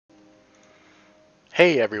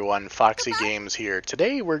Hey everyone, Foxy Games here.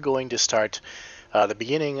 Today we're going to start the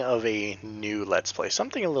beginning of a new Let's Play,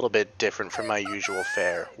 something a little bit different from my usual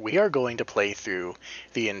fare. We are going to play through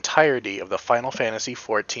the entirety of the Final Fantasy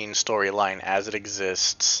XIV storyline as it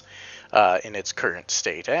exists in its current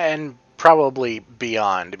state, and probably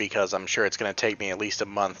beyond, because I'm sure it's going to take me at least a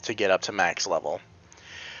month to get up to max level.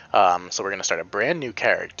 So we're going to start a brand new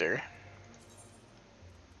character.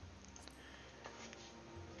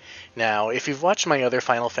 Now, if you've watched my other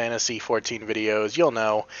Final Fantasy XIV videos, you'll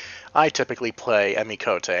know I typically play a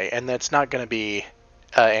Mikote, and that's not going to be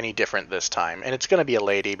any different this time. And it's going to be a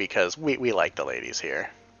lady because we like the ladies here.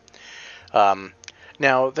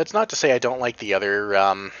 Now, that's not to say I don't like the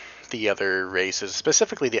other races,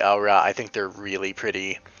 specifically the Aura. I think they're really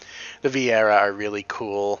pretty. The Viera are really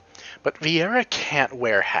cool, but Viera can't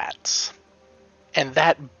wear hats. And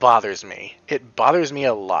that bothers me. It bothers me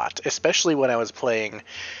a lot, especially when I was playing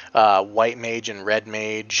White Mage and Red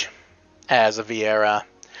Mage as a Viera.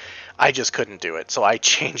 I just couldn't do it, so I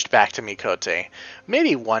changed back to Mikote.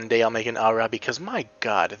 Maybe one day I'll make an Aura, because my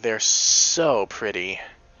god, they're so pretty.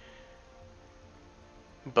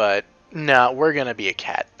 But no, we're gonna be a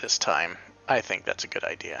cat this time. I think that's a good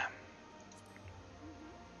idea.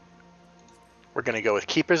 We're gonna go with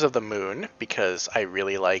Keepers of the Moon, because I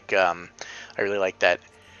really like that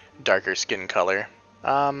darker skin color.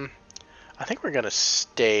 I think we're going to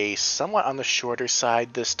stay somewhat on the shorter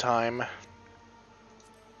side this time.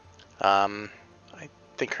 I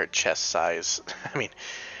think her chest size, I mean,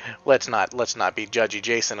 let's not be judgy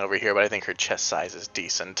Jason over here, but I think her chest size is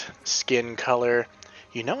decent. Skin color,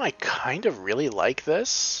 you know, I kind of really like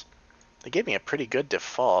this. They gave me a pretty good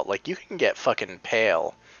default. Like, you can get fucking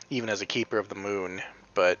pale even as a Keeper of the Moon,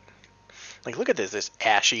 but like, look at this. This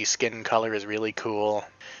ashy skin color is really cool.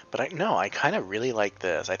 But I kind of really like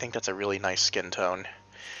this. I think that's a really nice skin tone.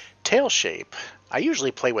 Tail shape. I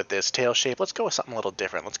usually play with this tail shape. Let's go with something a little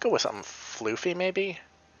different. Let's go with something floofy, maybe?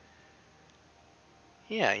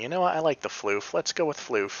 Yeah, you know what? I like the floof. Let's go with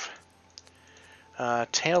floof.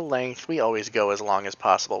 Tail length. We always go as long as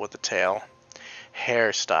possible with the tail.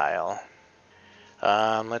 Hairstyle.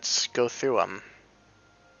 Let's go through them.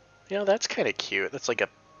 You know, that's kind of cute. That's like a...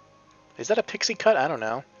 Is that a pixie cut? I don't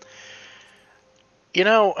know. You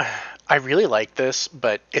know, I really like this,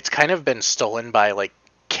 but it's kind of been stolen by, like,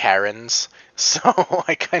 Karens, so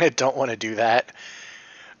I kind of don't want to do that.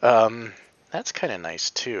 That's kind of nice,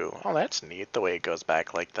 too. Oh, that's neat, the way it goes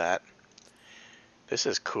back like that. This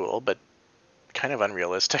is cool, but kind of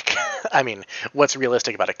unrealistic. I mean, what's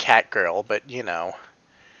realistic about a cat girl, but, you know.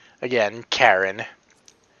 Again, Karen.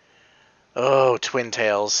 Oh, twin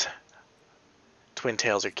tails. Twin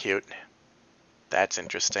tails are cute. That's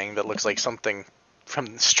interesting. That looks like something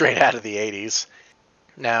from straight out of the 80s.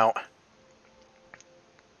 Now,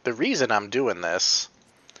 the reason I'm doing this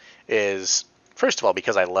is, first of all,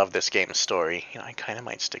 because I love this game's story. You know, I kind of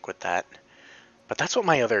might stick with that. But that's what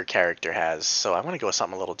my other character has, so I want to go with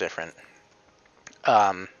something a little different.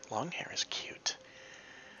 Long hair is cute.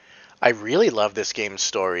 I really love this game's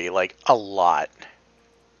story, like, a lot.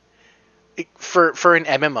 For an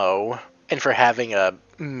MMO, and for having a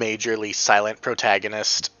majorly silent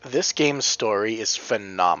protagonist, this game's story is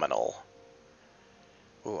phenomenal.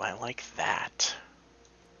 Ooh, I like that.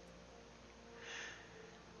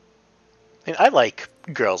 And I like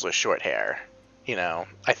girls with short hair. You know,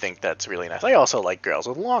 I think that's really nice. I also like girls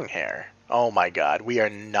with long hair. Oh my god, we are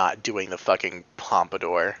not doing the fucking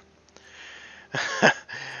pompadour.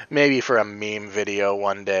 Maybe for a meme video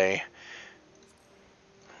one day.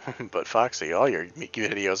 But Foxy, all your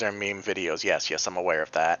videos are meme videos. Yes, I'm aware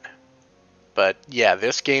of that. But yeah,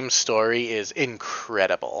 this game's story is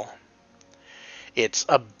incredible. It's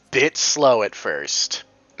a bit slow at first.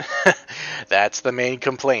 That's the main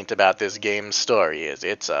complaint about this game's story, is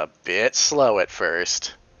it's a bit slow at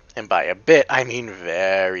first. And by a bit, I mean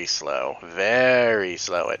very slow. Very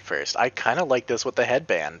slow at first. I kind of like this with the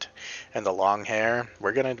headband and the long hair.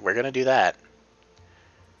 We're gonna do that.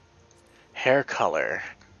 Hair color.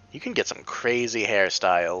 You can get some crazy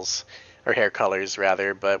hairstyles, or hair colors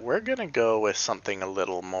rather, but we're gonna go with something a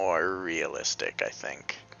little more realistic, I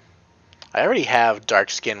think. I already have dark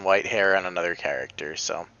skin white hair on another character,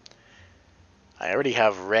 so I already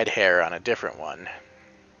have red hair on a different one.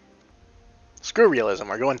 Screw realism,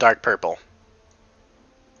 we're going dark purple.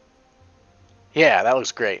 Yeah, that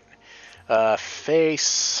looks great.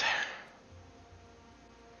 Face.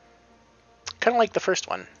 Kind of like the first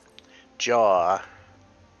one. Jaw.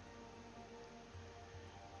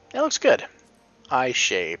 That looks good. Eye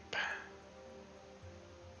shape.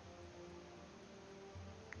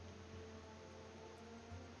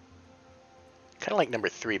 Kind of like number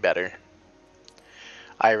 3 better.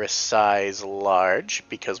 Iris size large,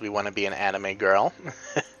 because we want to be an anime girl.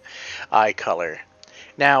 Eye color.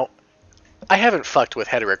 Now, I haven't fucked with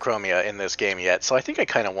heterochromia in this game yet, so I think I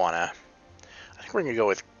kind of want to... I think we're going to go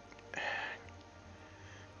with...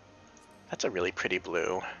 That's a really pretty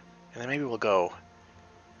blue. And then maybe we'll go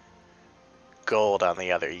gold on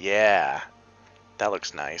the other. Yeah, that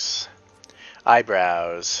looks nice.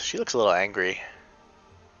 Eyebrows. She looks a little angry.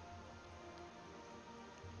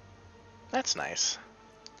 That's nice.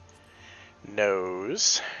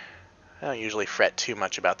 Nose. I don't usually fret too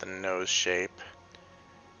much about the nose shape.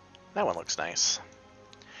 That one looks nice.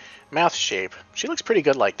 Mouth shape. She looks pretty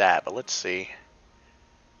good like that, but let's see.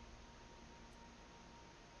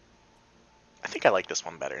 I think I like this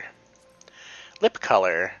one better. Lip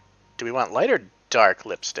color. Do we want light or dark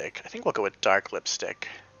lipstick? I think we'll go with dark lipstick.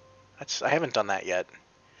 I haven't done that yet.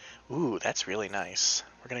 Ooh, that's really nice.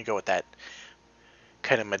 We're going to go with that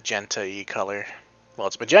kind of magenta-y color. Well,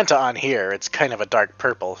 it's magenta on here. It's kind of a dark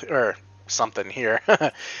purple, or something here.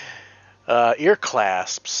 Ear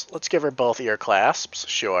clasps. Let's give her both ear clasps.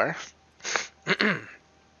 Sure.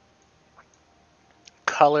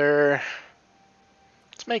 Color.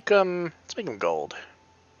 Let's make them gold.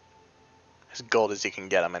 As gold as you can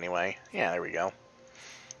get them, anyway. Yeah, there we go.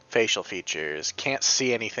 Facial features. Can't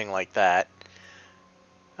see anything like that.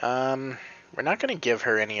 We're not going to give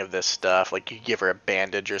her any of this stuff. Like, you give her a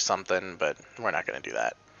bandage or something, but we're not going to do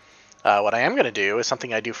that. What I am going to do is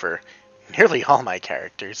something I do for nearly all my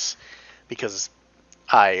characters, because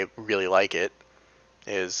I really like it,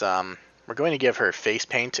 is we're going to give her face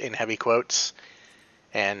paint in heavy quotes.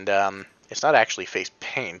 And it's not actually face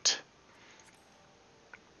paint.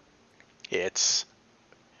 It's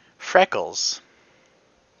freckles.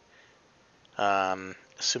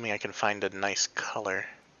 Assuming I can find a nice color.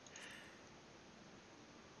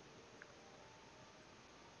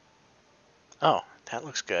 Oh, that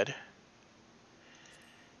looks good.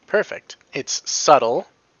 Perfect. It's subtle.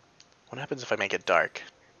 What happens if I make it dark?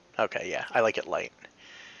 Okay, yeah, I like it light.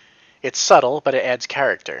 It's subtle, but it adds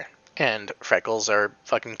character. And freckles are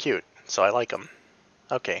fucking cute, so I like them.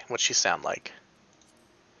 Okay, what's she sound like?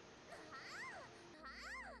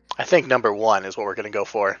 I think number 1 is what we're going to go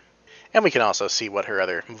for. And we can also see what her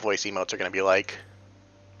other voice emotes are going to be like.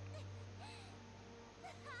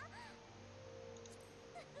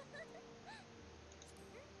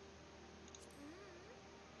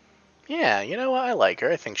 Yeah, you know what? I like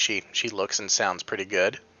her. I think she looks and sounds pretty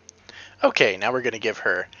good. Okay, now we're going to give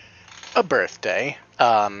her a birthday.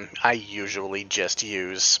 I usually just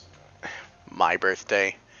use my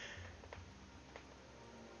birthday.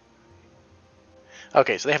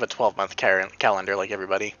 Okay, so they have a 12-month calendar like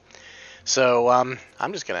everybody. So I'm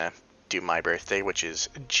just going to do my birthday, which is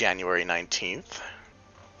January 19th.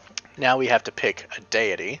 Now we have to pick a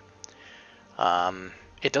deity.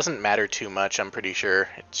 It doesn't matter too much, I'm pretty sure.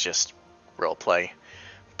 It's just roleplay.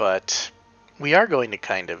 But we are going to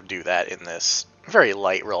kind of do that in this very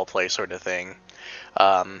light roleplay sort of thing.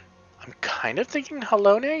 I'm kind of thinking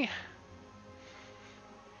Halone.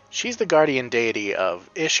 She's the guardian deity of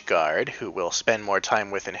Ishgard, who we'll spend more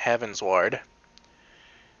time with in Heavensward.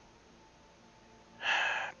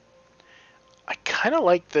 I kind of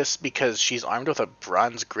like this because she's armed with a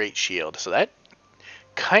bronze great shield, so that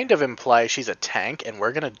kind of implies she's a tank, and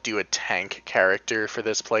we're going to do a tank character for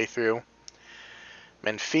this playthrough.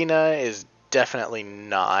 Menfina is definitely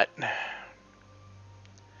not.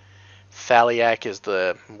 Thaliak is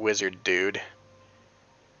the wizard dude.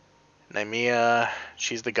 Nemea,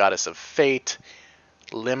 she's the goddess of fate.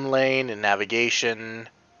 Limlane and navigation.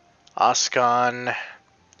 Oskon,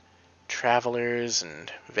 travelers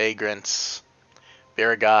and vagrants.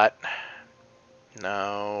 Viragot,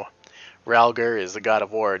 no. Ralgar is the god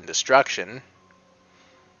of war and destruction.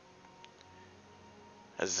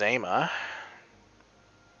 Azema,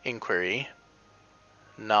 inquiry.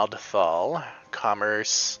 Naldthal,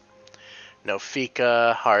 commerce.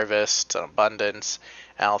 Nofika, harvest, abundance.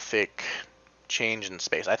 Alphic, change in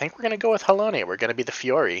space. I think we're going to go with Halone. We're going to be the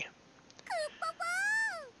Fiori.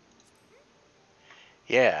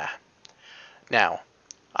 Yeah. Now,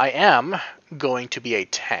 I am going to be a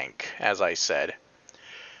tank, as I said.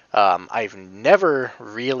 I've never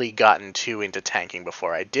really gotten too into tanking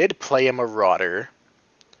before. I did play a Marauder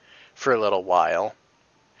for a little while.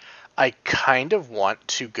 I kind of want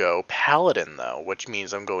to go Paladin, though, which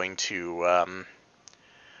means I'm going to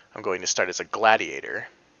start as a Gladiator.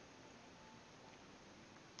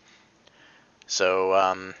 So,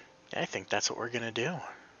 I think that's what we're going to do.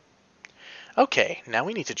 Okay, now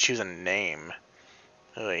we need to choose a name.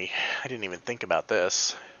 Oy, I didn't even think about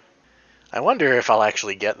this. I wonder if I'll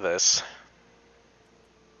actually get this.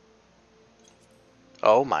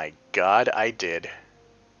 Oh my god, I did.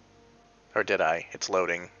 Or did I? It's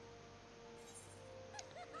loading.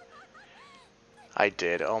 I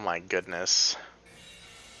did. Oh my goodness.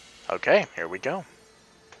 Okay, here we go.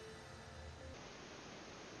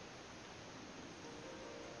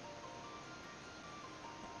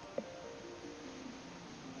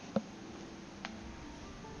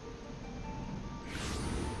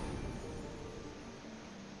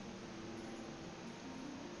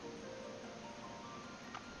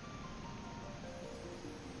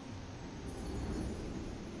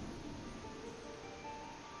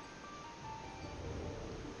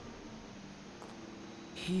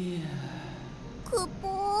 Here.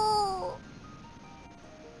 그보.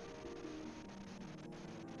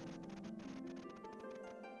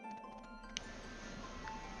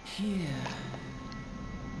 Here.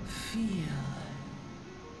 Feel.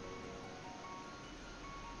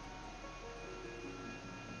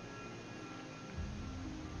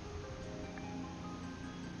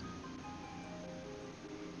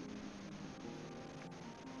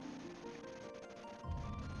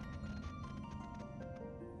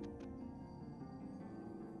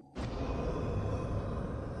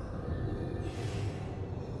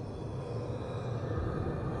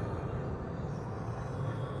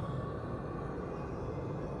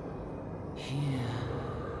 Here.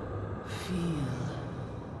 Feel.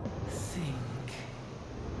 Think.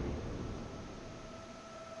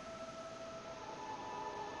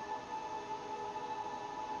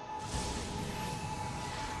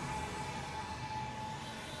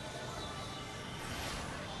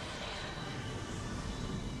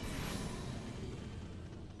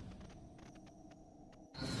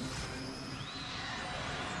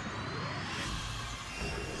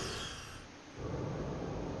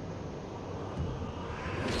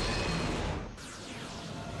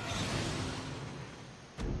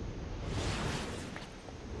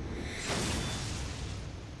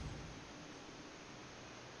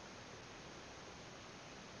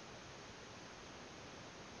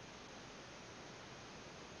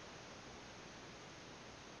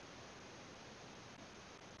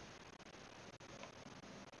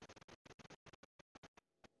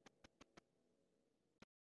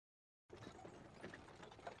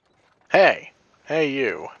 Hey! Hey,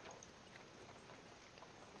 you.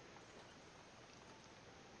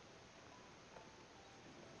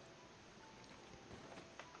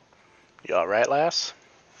 You alright, lass?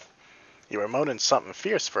 You were moaning something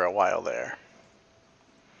fierce for a while there.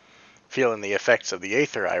 Feeling the effects of the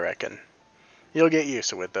aether, I reckon. You'll get used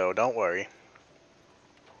to it, though, don't worry.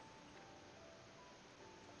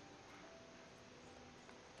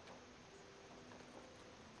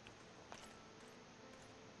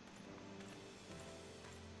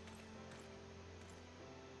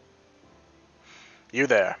 You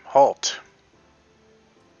there, halt.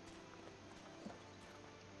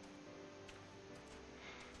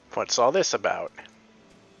 What's all this about?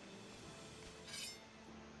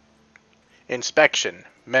 Inspection.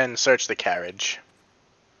 Men search the carriage.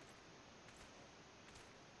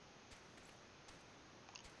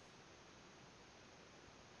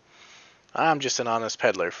 I'm just an honest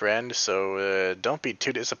peddler, friend, so don't be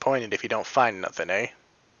too disappointed if you don't find nothing, eh?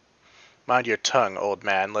 Mind your tongue, old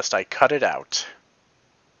man, lest I cut it out.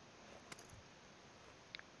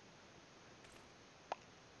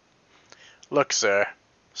 Look, sir.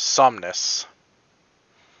 Somnus.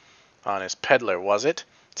 Honest peddler, was it?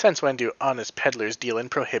 Since when do honest peddlers deal in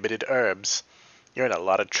prohibited herbs? You're in a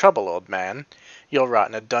lot of trouble, old man. You'll rot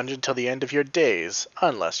in a dungeon till the end of your days,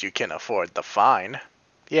 unless you can afford the fine.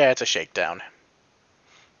 Yeah, it's a shakedown.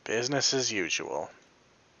 Business as usual.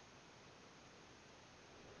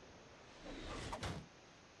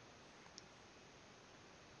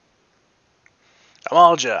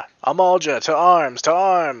 Ul'dah! Ul'dah! To arms! To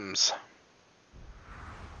arms!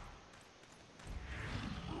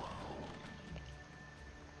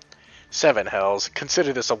 Seven hells.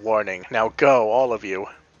 Consider this a warning. Now go, all of you.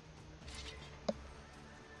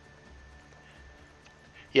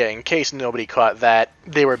 Yeah, in case nobody caught that,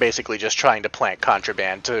 they were basically just trying to plant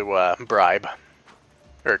contraband to bribe.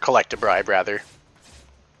 Or collect a bribe, rather.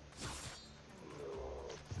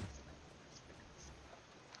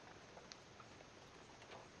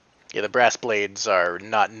 Yeah, the brass blades are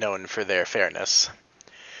not known for their fairness.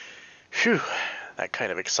 Phew, that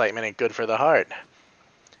kind of excitement ain't good for the heart.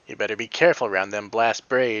 You better be careful around them brass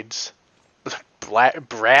blades.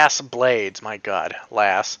 Brass blades, my god,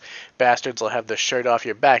 lass. Bastards will have the shirt off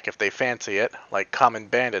your back if they fancy it. Like common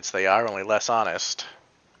bandits they are, only less honest.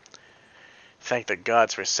 Thank the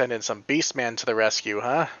gods for sending some beastman to the rescue,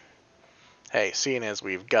 huh? Hey, seeing as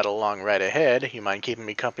we've got a long ride ahead, you mind keeping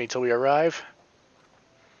me company till we arrive?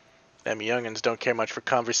 Them young'uns don't care much for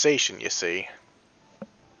conversation, you see.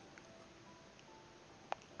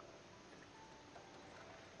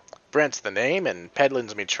 Brent's the name, and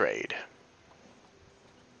peddlin's me trade.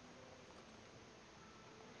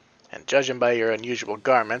 And judging by your unusual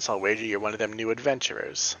garments, I'll wager you're one of them new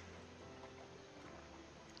adventurers.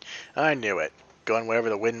 I knew it. Going wherever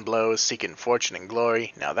the wind blows, seeking fortune and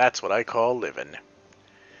glory, now that's what I call living.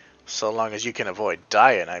 So long as you can avoid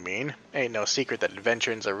dying, I mean. Ain't no secret that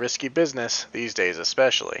adventuring's a risky business, these days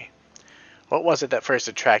especially. What was it that first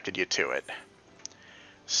attracted you to it?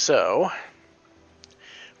 So,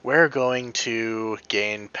 we're going to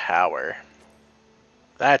gain power.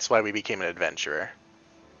 That's why we became an adventurer.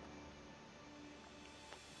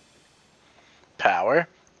 Power?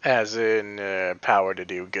 As in, power to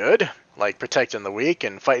do good? Like protecting the weak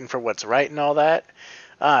and fighting for what's right and all that?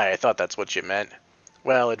 I thought that's what you meant.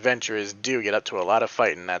 Well, adventurers do get up to a lot of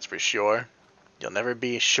fighting, that's for sure. You'll never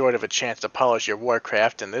be short of a chance to polish your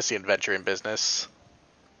warcraft in this adventuring business.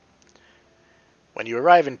 When you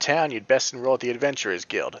arrive in town, you'd best enroll at the Adventurers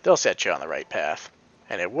Guild. They'll set you on the right path.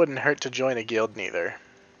 And it wouldn't hurt to join a guild neither.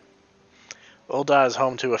 Ul'dah is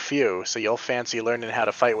home to a few, so you'll fancy learning how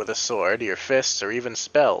to fight with a sword, your fists, or even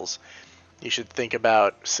spells. You should think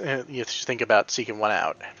about seeking one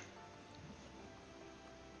out.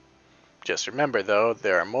 Just remember, though,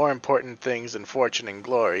 there are more important things than fortune and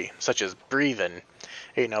glory, such as breathing.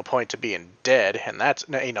 Ain't no point to being dead, and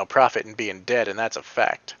ain't no profit in being dead, and that's a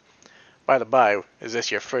fact. By the by, is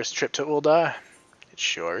this your first trip to Ul'dah? It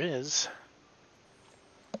sure is.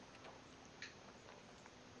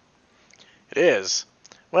 It is.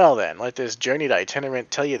 Well then, let this journeyed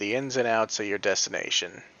itinerant tell you the ins and outs of your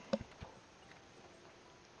destination.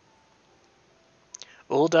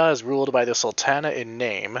 Ul'dah is ruled by the Sultana in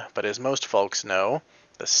name, but as most folks know,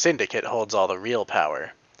 the Syndicate holds all the real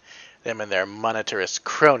power. Them and their monetarist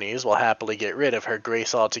cronies will happily get rid of her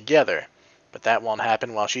grace altogether, but that won't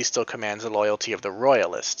happen while she still commands the loyalty of the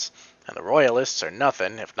Royalists, and the Royalists are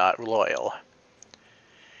nothing if not loyal.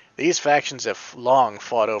 These factions have long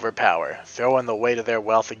fought over power, throwing the weight of their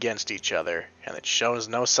wealth against each other, and it shows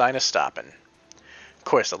no sign of stopping. Of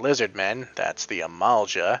course, the Lizard Men, that's the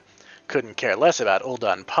Amalja, couldn't care less about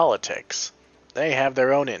Ul'dah politics. They have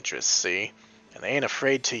their own interests, see, and they ain't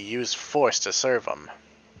afraid to use force to serve them.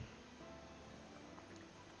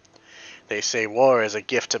 They say war is a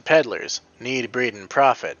gift to peddlers, need, breed, and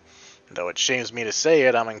profit. Though it shames me to say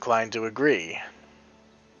it, I'm inclined to agree.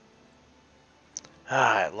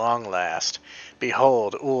 At long last,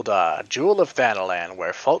 behold Ul'dah, jewel of Thanalan,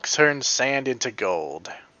 where folks turn sand into gold.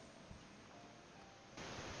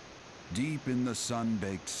 Deep in the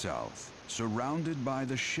sun-baked south, surrounded by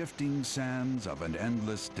the shifting sands of an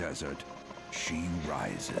endless desert, she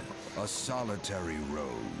rises. A solitary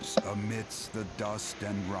rose amidst the dust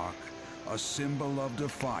and rock, a symbol of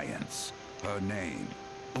defiance. Her name,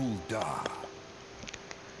 Ul'dah.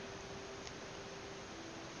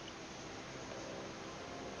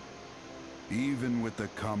 Even with the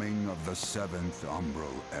coming of the 7th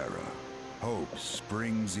Umbral Era, hope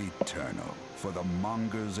springs eternal for the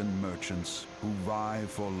mongers and merchants who vie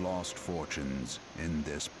for lost fortunes in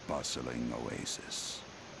this bustling oasis.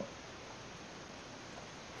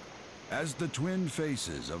 As the twin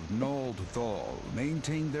faces of Ul'dah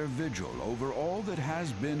maintain their vigil over all that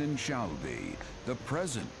has been and shall be, the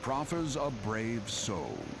present proffers a brave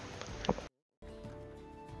soul.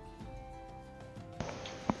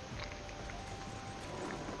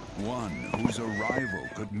 One whose arrival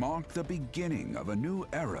could mark the beginning of a new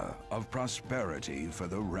era of prosperity for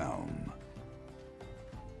the realm.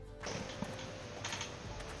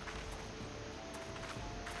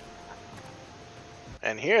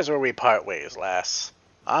 And here's where we part ways, lass.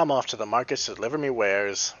 I'm off to the markets to deliver me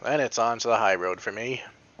wares, then it's on to the high road for me.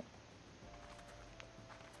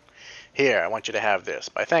 Here, I want you to have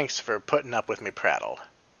this. My thanks for putting up with me prattle.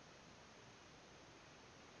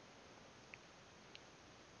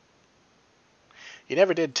 You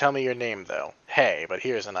never did tell me your name, though. Hey, but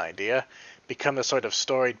here's an idea. Become the sort of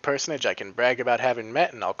storied personage I can brag about having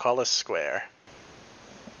met, and I'll call us square.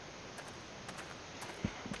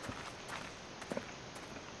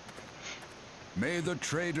 May the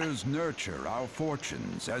traders nurture our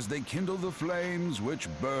fortunes as they kindle the flames which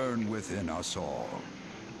burn within us all.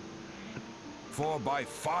 For by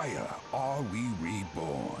fire are we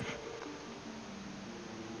reborn.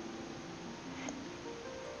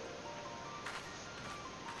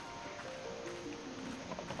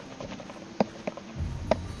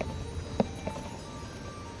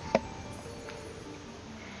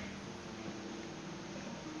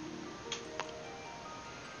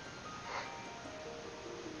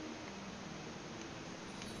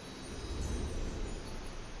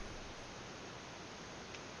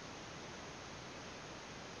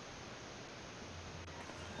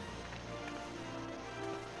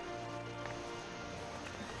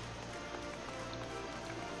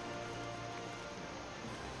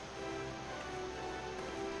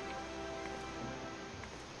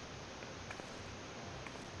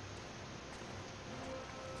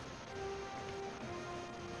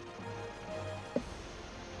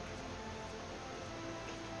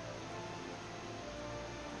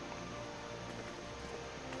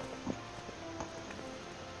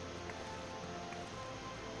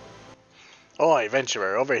 Oi,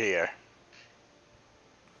 adventurer, over here.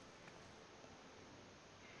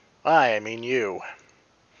 I mean you.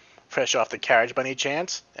 Fresh off the carriage by any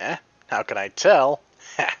chance? Eh? How can I tell?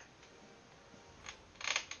 Ha!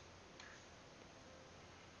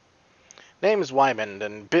 Name's Wyman,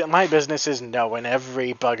 and my business is knowing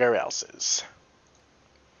every bugger else's.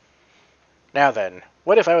 Now then,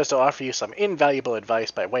 what if I was to offer you some invaluable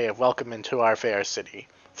advice by way of welcome into our fair city?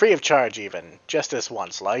 Free of charge even, just this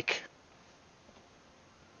once like.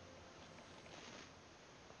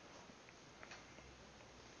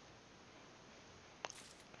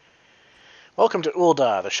 Welcome to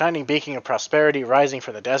Ul'dah, the shining beacon of prosperity rising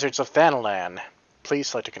from the deserts of Thanalan. Please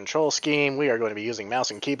select a control scheme. We are going to be using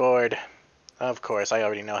mouse and keyboard. Of course, I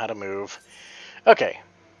already know how to move. Okay,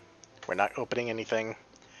 we're not opening anything.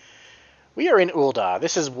 We are in Ul'dah.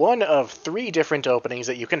 This is one of 3 different openings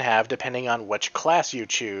that you can have depending on which class you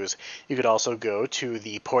choose. You could also go to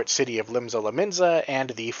the port city of Limsa Lominsa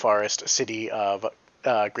and the forest city of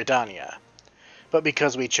Gridania. But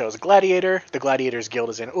because we chose Gladiator, the Gladiators Guild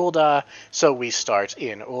is in Ul'dah, so we start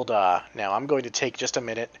in Ul'dah. Now, I'm going to take just a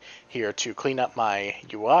minute here to clean up my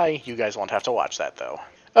UI. You guys won't have to watch that, though.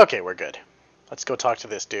 Okay, we're good. Let's go talk to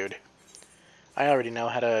this dude. I already know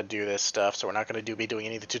how to do this stuff, so we're not going to be doing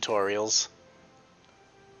any of the tutorials.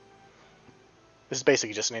 This is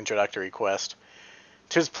basically just an introductory quest.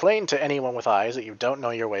 'Tis plain to anyone with eyes that you don't know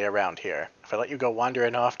your way around here. If I let you go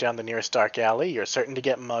wandering off down the nearest dark alley, you're certain to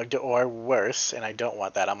get mugged or worse, and I don't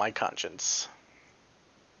want that on my conscience.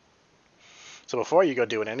 So before you go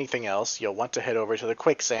doing anything else, you'll want to head over to the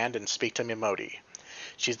quicksand and speak to Mimodi.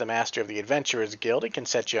 She's the master of the Adventurers Guild and can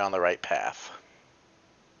set you on the right path.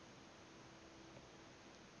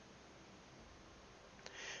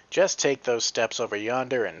 Just take those steps over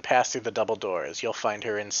yonder and pass through the double doors. You'll find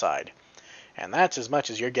her inside. And that's as much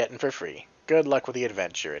as you're getting for free. Good luck with the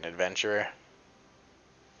adventure, and adventurer.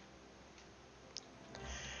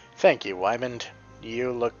 Thank you, Wyman.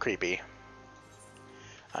 You look creepy.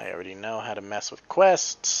 I already know how to mess with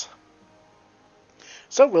quests.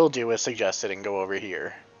 So we'll do as suggested and go over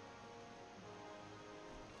here.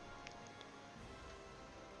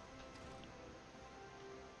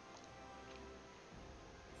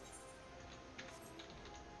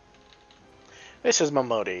 This is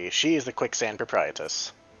Momodi. She is the Quicksand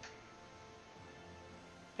Proprietress.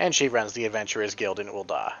 And she runs the Adventurers Guild in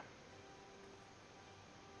Ul'dah.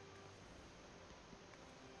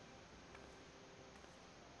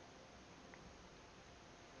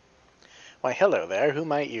 Why, hello there. Who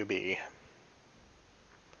might you be?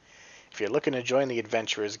 If you're looking to join the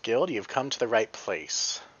Adventurers Guild, you've come to the right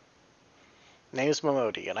place. Name's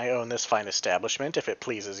Momodi, and I own this fine establishment, if it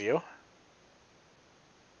pleases you.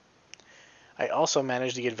 I also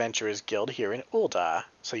manage the Adventurers Guild here in Ul'dah,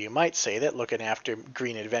 so you might say that looking after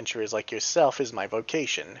green adventurers like yourself is my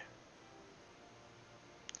vocation.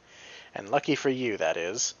 And lucky for you, that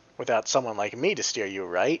is. Without someone like me to steer you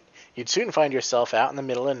right, you'd soon find yourself out in the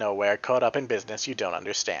middle of nowhere, caught up in business you don't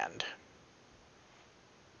understand.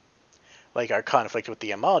 Like our conflict with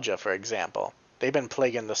the Ul'dah, for example. They've been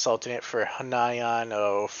plaguing the Sultanate for nigh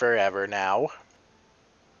on, forever now.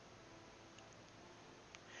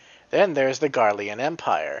 Then there's the Garlean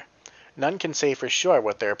Empire. None can say for sure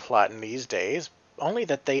what they're plotting these days, only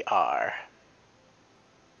that they are.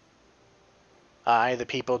 Aye, the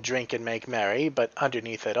people drink and make merry, but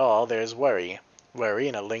underneath it all there's worry. Worry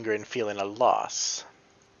and a lingering feeling of loss.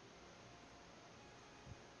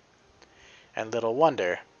 And little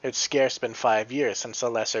wonder, it's scarce been 5 years since the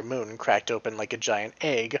Lesser Moon cracked open like a giant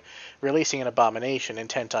egg, releasing an abomination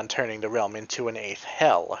intent on turning the realm into an 8th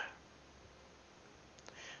hell.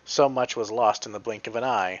 So much was lost in the blink of an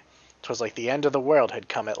eye. 'Twas like the end of the world had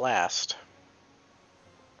come at last.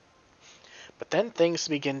 But then things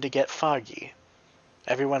begin to get foggy.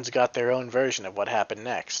 Everyone's got their own version of what happened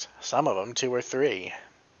next. Some of them 2 or 3.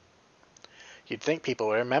 You'd think people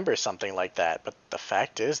would remember something like that, but the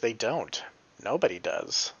fact is they don't. Nobody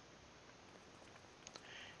does.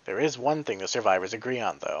 There is one thing the survivors agree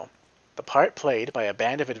on, though. The part played by a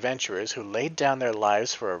band of adventurers who laid down their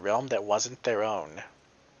lives for a realm that wasn't their own.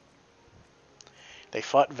 They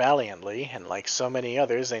fought valiantly, and like so many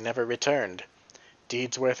others, they never returned.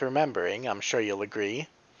 Deeds worth remembering, I'm sure you'll agree.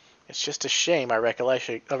 It's just a shame our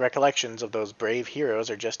recollections of those brave heroes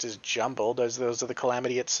are just as jumbled as those of the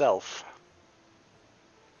calamity itself.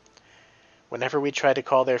 Whenever we try to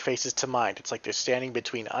call their faces to mind, it's like they're standing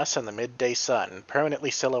between us and the midday sun,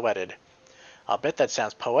 permanently silhouetted. I'll bet that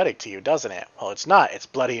sounds poetic to you, doesn't it? Well, it's not. It's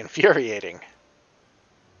bloody infuriating.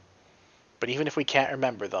 But even if we can't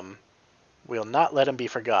remember them, we'll not let them be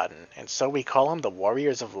forgotten, and so we call them the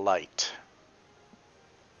Warriors of Light.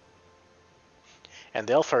 and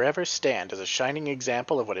they'll forever stand as a shining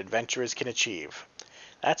example of what adventurers can achieve.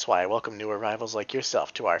 That's why I welcome new arrivals like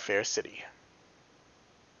yourself to our fair city.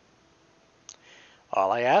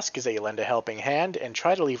 All I ask is that you lend a helping hand and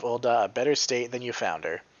try to leave Ul'dah a better state than you found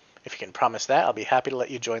her. If you can promise that, I'll be happy to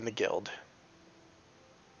let you join the guild.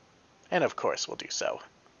 And of course we'll do so.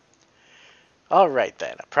 Alright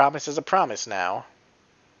then, a promise is a promise now.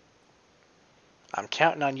 I'm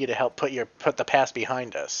counting on you to help put the past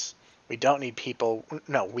behind us. We need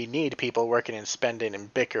people working and spending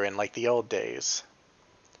and bickering like the old days.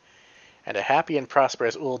 And a happy and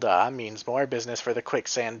prosperous Ul'dah means more business for the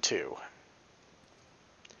quicksand too.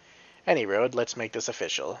 Any road, let's make this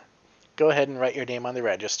official. Go ahead and write your name on the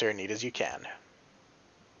register, neat as you can.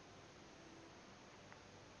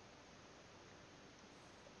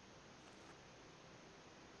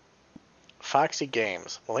 Foxy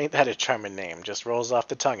Games. Well, ain't that a charming name? Just rolls off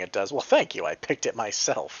the tongue, it does. Well, thank you, I picked it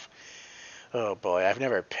myself. Oh boy, I've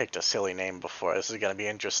never picked a silly name before. This is going to be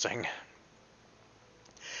interesting.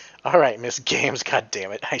 Alright, Miss Games,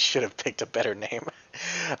 goddammit, I should have picked a better name.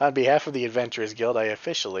 On behalf of the Adventurers Guild, I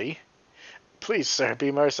officially... Please, sir,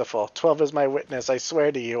 be merciful. 12 is my witness. I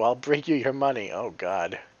swear to you, I'll bring you your money. Oh,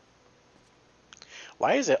 God.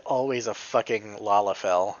 Why is it always a fucking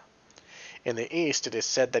Lalafell? In the East, it is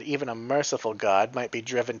said that even a merciful god might be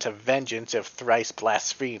driven to vengeance if thrice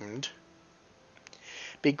blasphemed.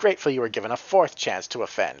 Be grateful you were given a fourth chance to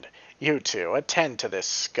offend. You two, attend to this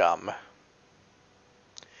scum.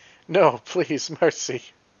 No, please, mercy.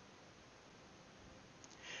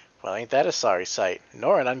 Well, ain't that a sorry sight?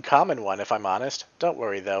 Nor an uncommon one, if I'm honest. Don't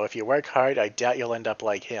worry, though. If you work hard, I doubt you'll end up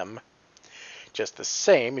like him. Just the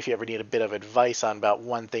same, if you ever need a bit of advice on about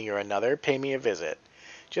one thing or another, pay me a visit.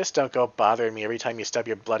 Just don't go bothering me every time you stub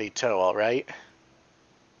your bloody toe, all right?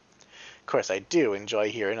 Of course, I do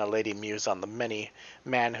enjoy hearing a lady muse on the many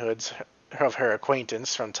manhoods of her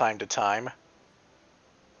acquaintance from time to time.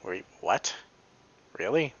 Wait, what?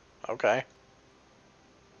 Really? Okay.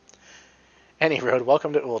 Any road,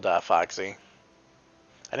 welcome to Ul'dah, Foxy.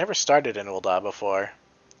 I never started in Ul'dah before.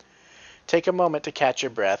 Take a moment to catch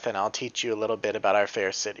your breath, and I'll teach you a little bit about our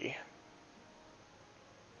fair city.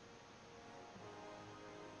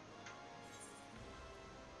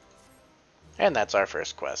 And that's our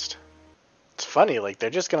first quest. It's funny, like,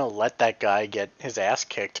 they're just gonna let that guy get his ass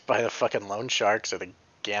kicked by the fucking loan sharks or the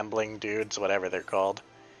gambling dudes, whatever they're called.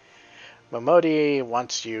 Momodi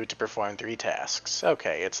wants you to perform 3 tasks.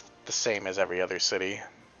 Okay, it's the same as every other city.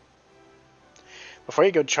 Before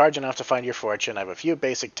you go charging off to find your fortune, I have a few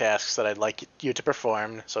basic tasks that I'd like you to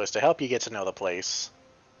perform so as to help you get to know the place.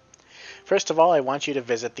 First of all, I want you to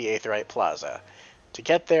visit the Aetheryte Plaza. To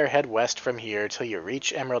get there, head west from here till you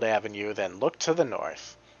reach Emerald Avenue, then look to the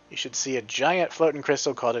north. You should see a giant floating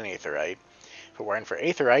crystal called an Aetheryte. If it weren't for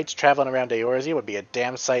Aetherites, traveling around Eorzea would be a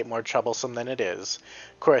damn sight more troublesome than it is.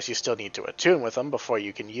 Of course, you still need to attune with them before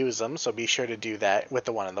you can use them, so be sure to do that with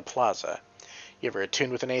the one in the plaza. You ever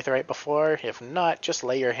attuned with an Aetherite before? If not, just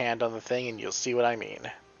lay your hand on the thing and you'll see what I mean.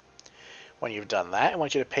 When you've done that, I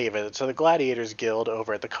want you to pay a visit to the Gladiators Guild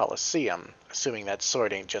over at the Colosseum. Assuming that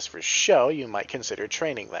sword ain't just for show, you might consider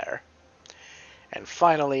training there. And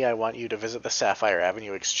finally, I want you to visit the Sapphire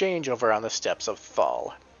Avenue Exchange over on the steps of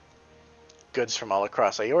Thal. Goods from all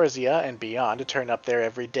across Eorzea and beyond turn up there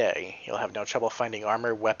every day. You'll have no trouble finding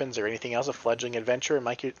armor, weapons, or anything else a fledgling adventurer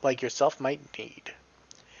like yourself might need.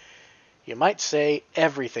 You might say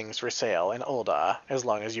everything's for sale in Ul'dah, as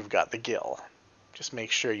long as you've got the gil. Just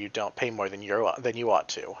make sure you don't pay more than you ought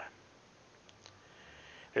to.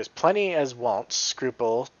 There's plenty as won't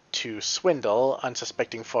scruple to swindle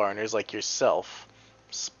unsuspecting foreigners like yourself,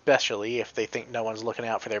 especially if they think no one's looking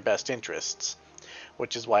out for their best interests,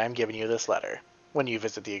 which is why I'm giving you this letter. When you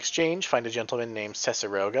visit the exchange, find a gentleman named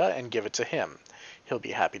Cessaroga and give it to him. He'll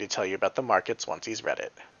be happy to tell you about the markets once he's read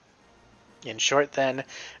it. In short, then,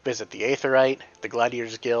 visit the Aetheryte, the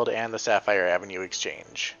Gladiators Guild, and the Sapphire Avenue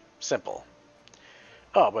Exchange. Simple.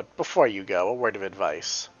 Oh, but before you go, a word of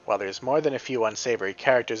advice. While there's more than a few unsavory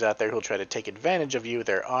characters out there who'll try to take advantage of you,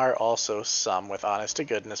 there are also some with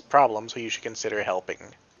honest-to-goodness problems who you should consider helping.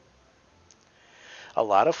 A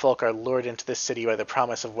lot of folk are lured into this city by the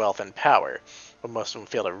promise of wealth and power. What most of them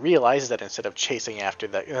fail to realize is that instead of chasing after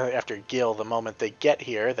Gil the moment they get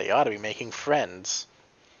here, they ought to be making friends.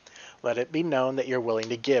 Let it be known that you're willing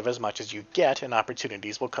to give as much as you get, and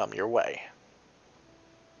opportunities will come your way.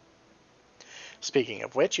 Speaking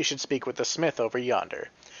of which, you should speak with the smith over yonder.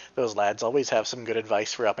 Those lads always have some good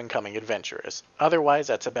advice for up-and-coming adventurers. Otherwise,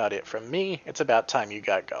 that's about it from me. It's about time you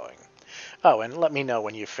got going. Oh, and let me know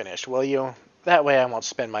when you've finished, will you? That way I won't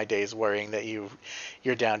spend my days worrying that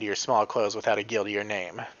you're down to your small clothes without a gil to your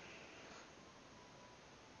name.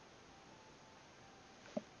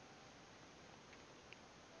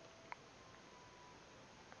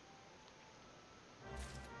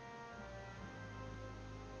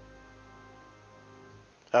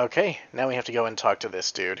 Okay, now we have to go and talk to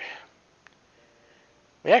this dude.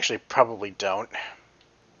 We actually probably don't.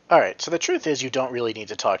 Alright, so the truth is you don't really need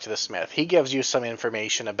to talk to the smith. He gives you some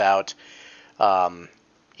information about,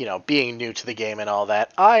 you know, being new to the game and all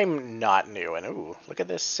that. I'm not new, and ooh, look at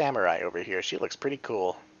this samurai over here. She looks pretty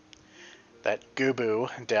cool. That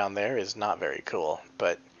Gubu down there is not very cool,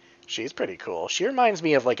 but she's pretty cool. She reminds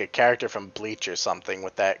me of like a character from Bleach or something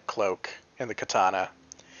with that cloak and the katana.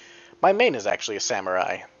 My main is actually a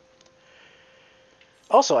samurai.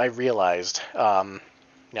 Also, I realized, now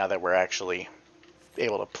that we're actually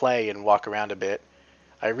able to play and walk around a bit,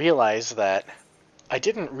 I realized that I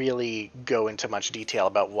didn't really go into much detail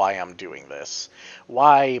about why I'm doing this.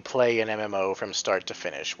 Why play an MMO from start to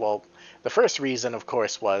finish? Well, the first reason, of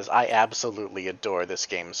course, was I absolutely adore this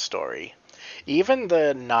game's story. Even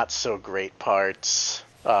the not-so-great parts,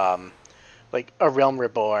 like A Realm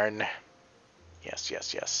Reborn...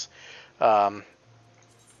 Yes. A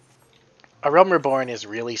Realm Reborn is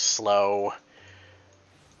really slow,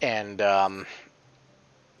 and I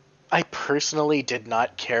personally did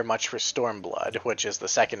not care much for Stormblood, which is the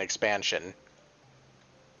second expansion.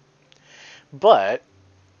 But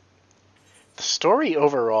the story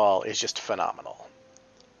overall is just phenomenal,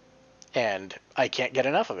 and I can't get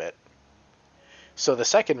enough of it. So the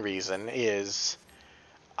second reason is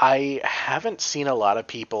I haven't seen a lot of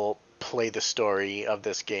people play the story of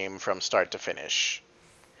this game from start to finish.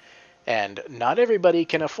 And not everybody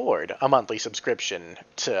can afford a monthly subscription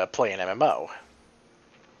to play an MMO.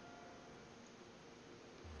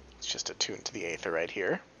 It's just attuned to the Aether right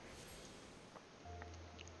here.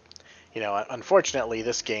 You know, unfortunately,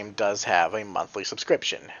 this game does have a monthly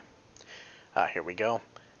subscription. Here we go.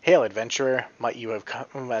 Hail, adventurer. Might you have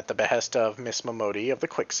come at the behest of Miss Momodi of the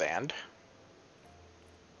Quicksand?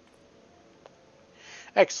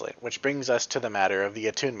 Excellent, which brings us to the matter of the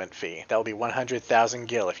attunement fee. That will be 100,000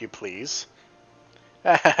 gil, if you please.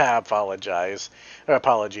 Apologies,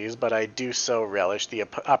 but I do so relish the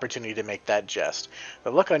opportunity to make that jest.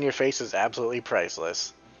 The look on your face is absolutely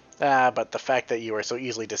priceless. But the fact that you are so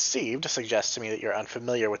easily deceived suggests to me that you're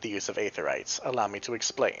unfamiliar with the use of aetherites. Allow me to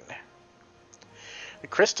explain. The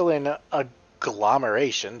crystalline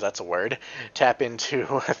agglomerations, that's a word, tap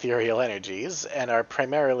into ethereal energies and are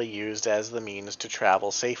primarily used as the means to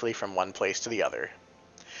travel safely from one place to the other.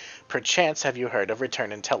 Perchance have you heard of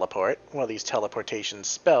Return and Teleport? Well, these teleportation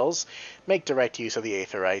spells make direct use of the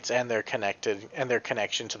aetherites and their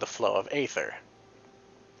connection to the flow of aether.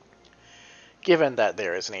 Given that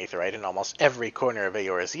there is an aetherite in almost every corner of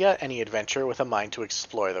Eorzea, any adventurer with a mind to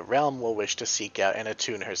explore the realm will wish to seek out and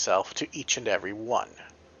attune herself to each and every one.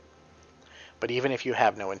 But even if you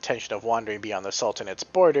have no intention of wandering beyond the Sultanate's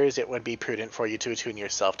borders, it would be prudent for you to attune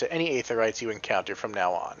yourself to any aetherites you encounter from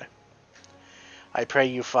now on. I pray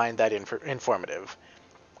you find that informative.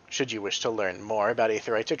 Should you wish to learn more about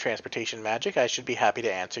aetherites or transportation magic, I should be happy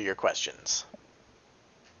to answer your questions.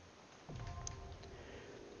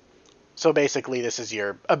 So basically, this is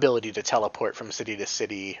your ability to teleport from city to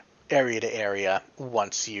city, area to area,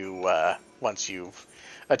 once you've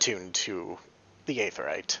attuned to the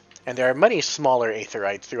aetherite. And there are many smaller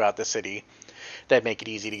aetherites throughout the city that make it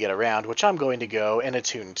easy to get around, which I'm going to go and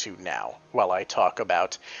attune to now, while I talk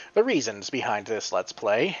about the reasons behind this Let's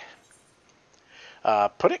Play.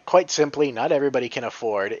 Put it quite simply, not everybody can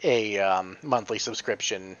afford a monthly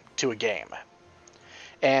subscription to a game.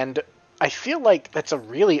 And I feel like that's a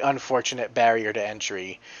really unfortunate barrier to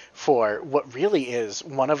entry for what really is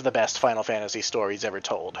one of the best Final Fantasy stories ever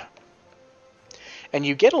told. And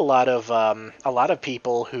you get a lot of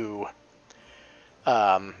people who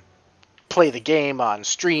play the game on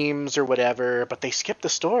streams or whatever, but they skip the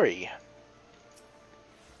story.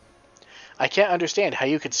 I can't understand how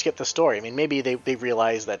you could skip the story. I mean, maybe they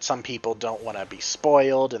realize that some people don't want to be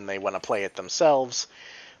spoiled and they want to play it themselves,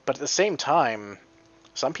 but at the same time,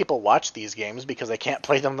 some people watch these games because they can't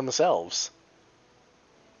play them themselves.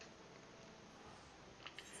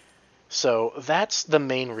 So that's the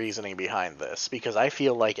main reasoning behind this, because I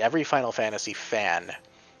feel like every Final Fantasy fan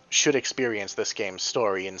should experience this game's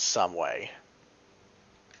story in some way.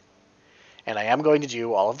 And I am going to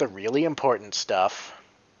do all of the really important stuff,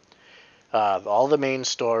 all the main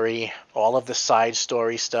story, all of the side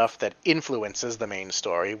story stuff that influences the main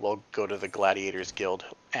story. We'll go to the Gladiators Guild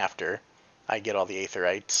after I get all the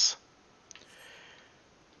aetherites.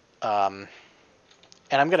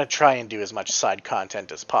 And I'm going to try and do as much side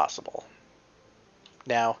content as possible.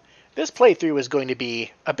 Now, this playthrough is going to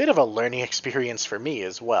be a bit of a learning experience for me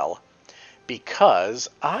as well, because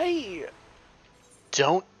I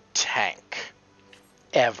don't tank,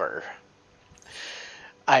 ever.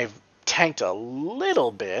 I've tanked a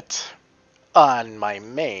little bit on my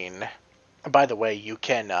main. By the way, you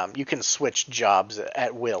can switch jobs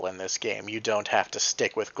at will in this game. You don't have to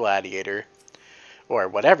stick with Gladiator or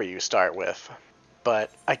whatever you start with.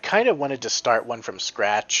 But I kind of wanted to start one from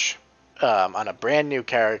scratch on a brand new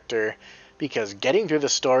character because getting through the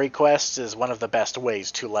story quests is one of the best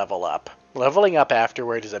ways to level up. Leveling up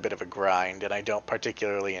afterward is a bit of a grind, and I don't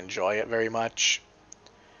particularly enjoy it very much.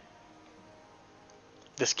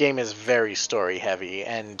 This game is very story heavy,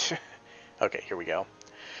 and okay, here we go.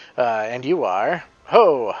 And you are,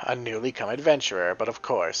 ho, a newly come adventurer, but of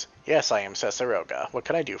course, yes, I am Cesaroga. What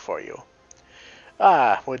can I do for you?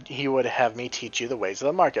 Ah, he would have me teach you the ways of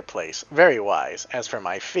the marketplace. Very wise. As for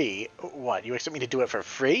my fee, what, you expect me to do it for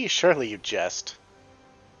free? Surely you jest.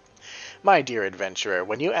 My dear adventurer,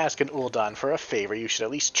 when you ask an Ul'dah for a favor, you should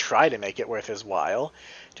at least try to make it worth his while.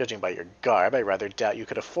 Judging by your garb, I rather doubt you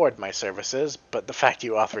could afford my services, but the fact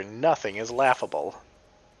you offer nothing is laughable.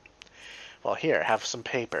 Well, here, have some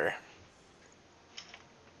paper.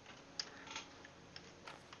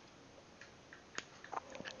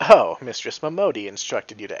 Oh, Mistress Momodi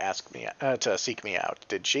instructed you to seek me out,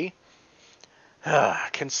 did she?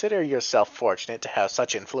 Consider yourself fortunate to have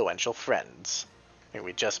such influential friends.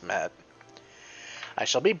 We just met. I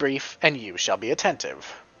shall be brief, and you shall be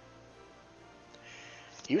attentive.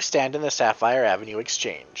 You stand in the Sapphire Avenue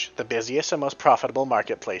Exchange, the busiest and most profitable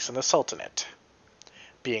marketplace in the Sultanate.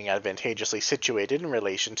 Being advantageously situated in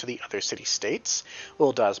relation to the other city-states,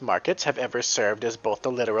 Ul'dah's markets have ever served as both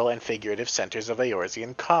the literal and figurative centers of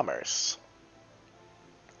Eorzean commerce.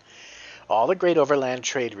 All the great overland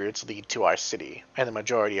trade routes lead to our city, and the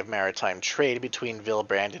majority of maritime trade between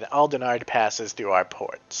Vilbrand and Aldenard passes through our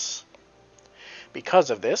ports.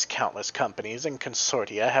 Because of this, countless companies and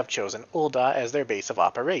consortia have chosen Ul'dah as their base of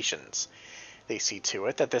operations. They see to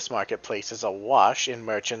it that this marketplace is awash in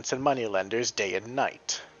merchants and moneylenders day and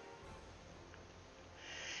night.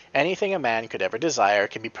 Anything a man could ever desire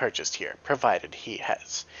can be purchased here, provided he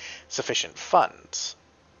has sufficient funds.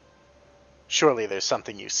 Surely there's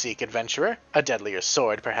something you seek, adventurer? A deadlier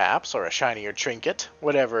sword, perhaps, or a shinier trinket?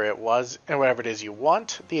 Whatever it is you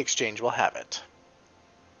want, the exchange will have it.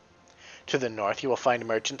 To the north you will find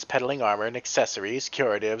merchants peddling armor and accessories,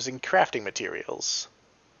 curatives, and crafting materials.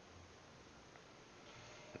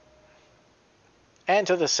 And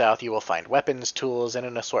to the south you will find weapons, tools, and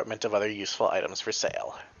an assortment of other useful items for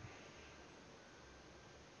sale.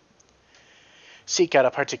 Seek out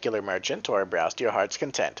a particular merchant or browse to your heart's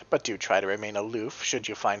content, but do try to remain aloof should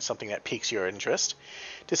you find something that piques your interest.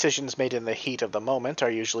 Decisions made in the heat of the moment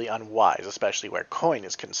are usually unwise, especially where coin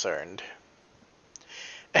is concerned.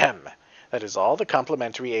 That is all the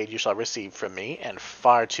complimentary aid you shall receive from me, and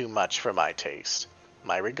far too much for my taste.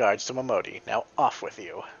 My regards to Momodi. Now off with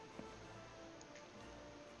you.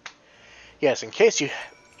 Yes, in case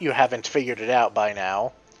you haven't figured it out by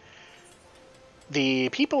now, the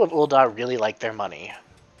people of Ul'dah really like their money.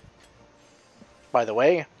 By the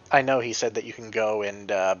way, I know he said that you can go and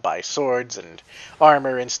buy swords and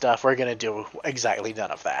armor and stuff. We're going to do exactly none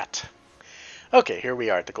of that. Okay, here we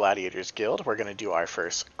are at the Gladiators Guild. We're going to do our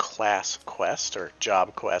first class quest, or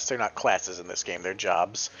job quest. They're not classes in this game, they're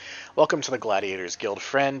jobs. Welcome to the Gladiators Guild,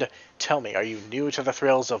 friend. Tell me, are you new to the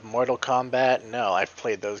thrills of Mortal Kombat? No, I've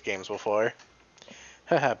played those games before.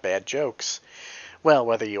 Haha, bad jokes. Well,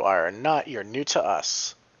 whether you are or not, you're new to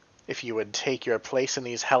us. If you would take your place in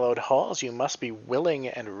these hallowed halls, you must be willing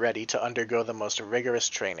and ready to undergo the most rigorous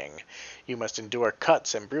training. You must endure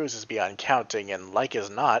cuts and bruises beyond counting, and like as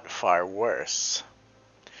not, far worse.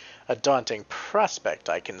 A daunting prospect,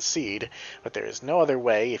 I concede, but there is no other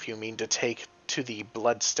way if you mean to take to the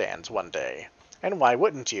bloodstands one day. And why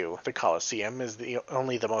wouldn't you? The Colosseum is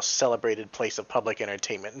only the most celebrated place of public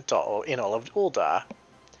entertainment in all of Ul'dah.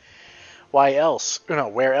 Why else?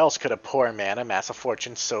 Where else could a poor man amass a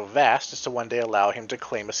fortune so vast as to one day allow him to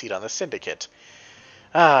claim a seat on the syndicate?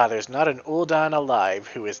 Ah, there's not an Ul'dah alive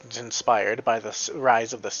who isn't inspired by the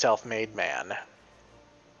rise of the self-made man.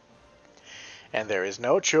 And there is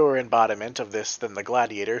no truer embodiment of this than the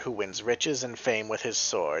gladiator who wins riches and fame with his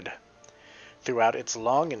sword. Throughout its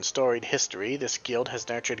long and storied history, this guild has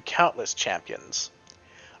nurtured countless champions.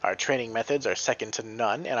 Our training methods are second to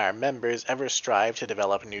none, and our members ever strive to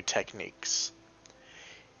develop new techniques.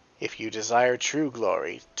 If you desire true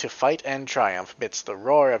glory, to fight and triumph amidst the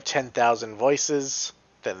roar of 10,000 voices,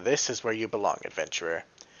 then this is where you belong, adventurer.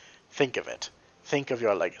 Think of it. Think of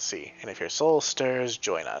your legacy, and if your soul stirs,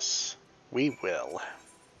 join us. We will.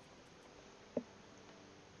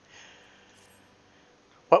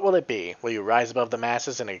 What will it be? Will you rise above the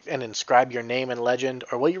masses and inscribe your name and legend,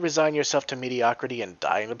 or will you resign yourself to mediocrity and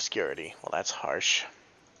die in obscurity? Well, that's harsh.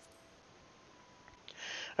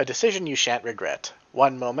 A decision you shan't regret.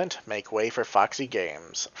 One moment, make way for Foxy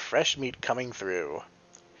Games. Fresh meat coming through.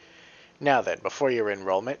 Now then, before your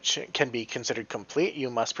enrollment can be considered complete, you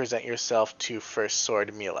must present yourself to First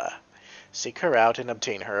Sword Mila. Seek her out and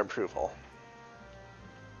obtain her approval.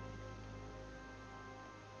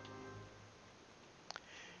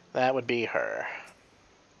 That would be her.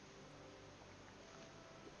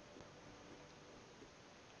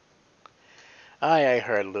 Aye, I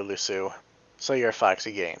heard, Lulusu. So you're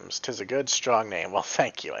Foxy Games. 'Tis a good, strong name. Well,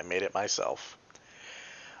 thank you. I made it myself.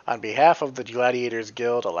 On behalf of the Gladiators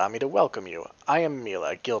Guild, allow me to welcome you. I am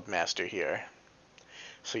Mila, Guildmaster here.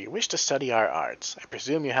 So you wish to study our arts. I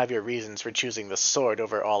presume you have your reasons for choosing the sword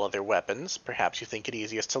over all other weapons. Perhaps you think it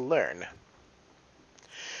easiest to learn.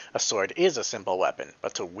 A sword is a simple weapon,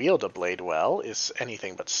 but to wield a blade well is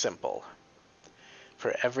anything but simple.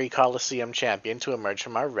 For every Colosseum champion to emerge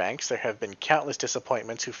from our ranks, there have been countless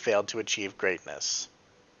disappointments who failed to achieve greatness.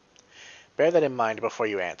 Bear that in mind before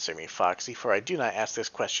you answer me, Foxy, for I do not ask this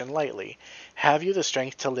question lightly. Have you the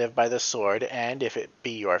strength to live by the sword, and, if it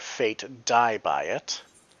be your fate, die by it?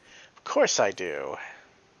 Of course I do.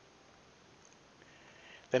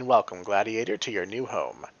 Then welcome, Gladiator, to your new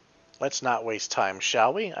home. Let's not waste time,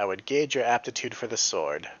 shall we? I would gauge your aptitude for the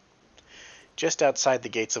sword. Just outside the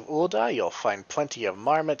gates of Ul'dah, you'll find plenty of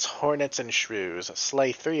marmots, hornets, and shrews.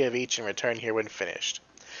 Slay 3 of each and return here when finished.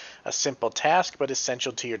 A simple task, but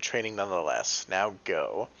essential to your training nonetheless. Now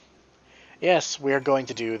go. Yes, we're going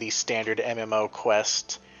to do the standard MMO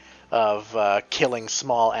quest of killing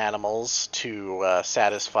small animals to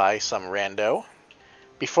satisfy some rando.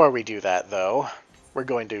 Before we do that, though, we're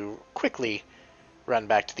going to quickly run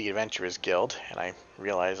back to the Adventurers Guild, and I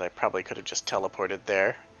realize I probably could have just teleported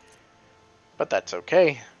there. But that's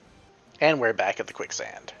okay. And we're back at the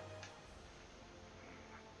quicksand.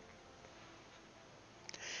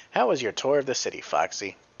 How was your tour of the city,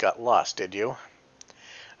 Foxy? Got lost, did you?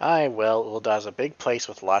 Aye, well, Ul'dah's a big place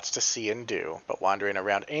with lots to see and do, but wandering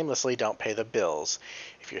around aimlessly don't pay the bills.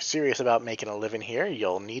 If you're serious about making a living here,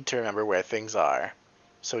 you'll need to remember where things are.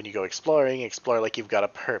 So when you go exploring, explore like you've got a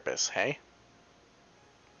purpose, hey?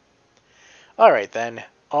 Alright then,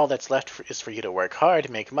 all that's left is for you to work hard,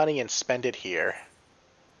 make money, and spend it here.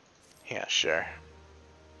 Yeah, sure.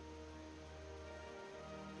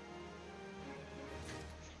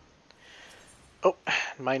 Oh,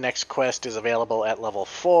 my next quest is available at level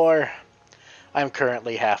 4. I'm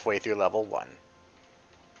currently halfway through level 1.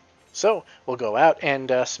 So, we'll go out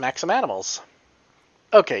and smack some animals.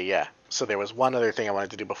 Okay, yeah, so there was one other thing I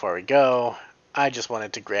wanted to do before we go. I just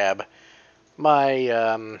wanted to grab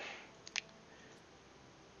my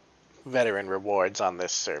veteran rewards on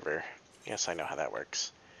this server. Yes, I know how that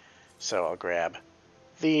works. So I'll grab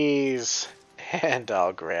these, and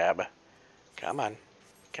I'll grab... Come on,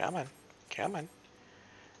 come on, come on.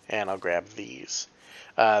 And I'll grab these.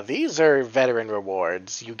 These are veteran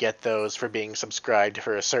rewards. You get those for being subscribed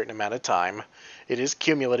for a certain amount of time. It is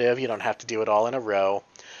cumulative. You don't have to do it all in a row.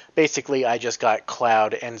 Basically, I just got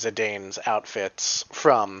Cloud and Zidane's outfits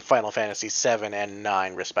from Final Fantasy VII and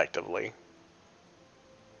IX, respectively.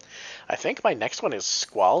 I think my next one is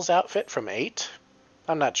Squall's outfit from 8.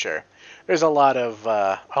 I'm not sure. There's a lot of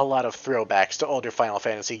throwbacks to older Final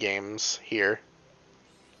Fantasy games here.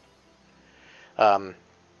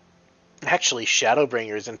 Actually,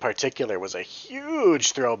 Shadowbringers in particular was a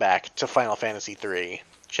huge throwback to Final Fantasy III.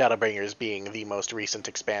 Shadowbringers being the most recent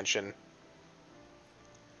expansion.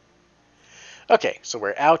 Okay, so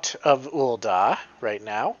we're out of Ul'dah right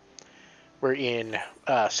now. We're in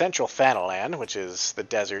central Thanalan, which is the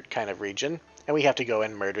desert kind of region, and we have to go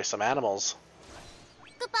and murder some animals.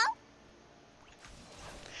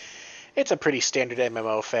 It's a pretty standard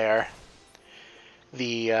MMO fare.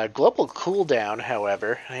 The global cooldown,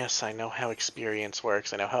 however, yes, I know how experience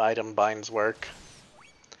works, I know how item binds work.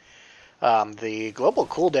 The global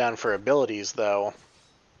cooldown for abilities, though,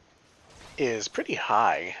 is pretty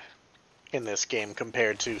high in this game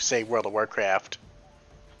compared to, say, World of Warcraft.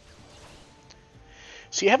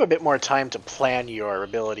 So you have a bit more time to plan your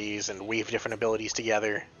abilities and weave different abilities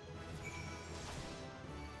together.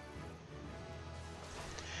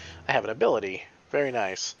 I have an ability. Very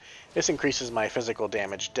nice. This increases my physical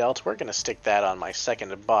damage dealt. We're going to stick that on my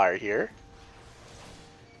second bar here.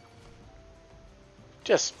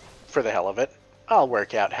 Just for the hell of it. I'll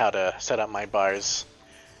work out how to set up my bars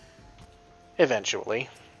eventually.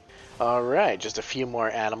 Alright, just a few more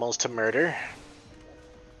animals to murder.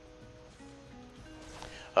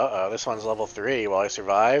 Uh-oh, this one's level 3. Will I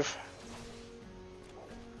survive?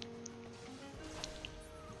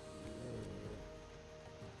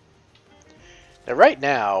 Now, right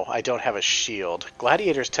now, I don't have a shield.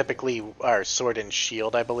 Gladiators typically are sword and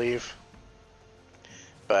shield, I believe.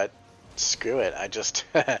 But screw it, I just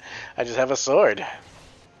I just have a sword.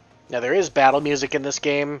 Now, there is battle music in this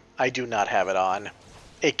game. I do not have it on.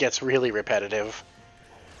 It gets really repetitive.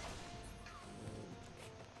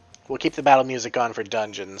 We'll keep the battle music on for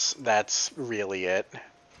dungeons. That's really it.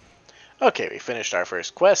 Okay, we finished our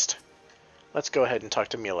first quest. Let's go ahead and talk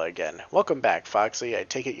to Mila again. Welcome back, Foxy. I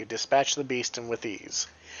take it you dispatched the beast and with ease.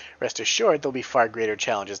 Rest assured there'll be far greater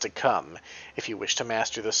challenges to come. If you wish to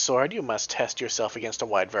master the sword, you must test yourself against a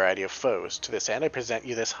wide variety of foes. To this end, I present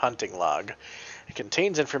you this hunting log. It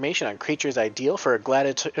contains information on creatures ideal for a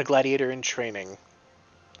gladiator in training.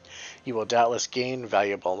 You will doubtless gain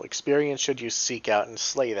valuable experience should you seek out and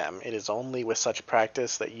slay them. It is only with such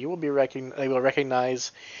practice that you will be able to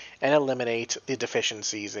recognize and eliminate the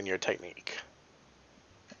deficiencies in your technique.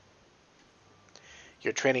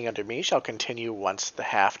 Your training under me shall continue once the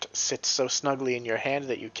haft sits so snugly in your hand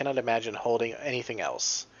that you cannot imagine holding anything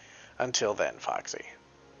else. Until then, Foxy.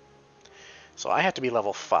 So I have to be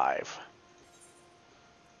level 5.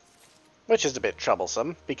 Which is a bit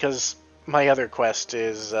troublesome, because my other quest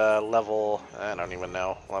is level, I don't even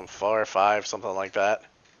know, level 4 or 5, something like that.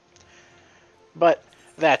 But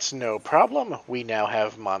that's no problem. We now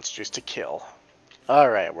have monsters to kill.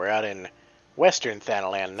 Alright, we're out in Western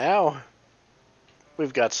Thanalan now.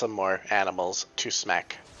 We've got some more animals to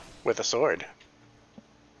smack with a sword.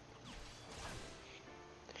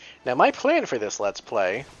 Now my plan for this Let's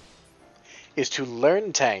Play is to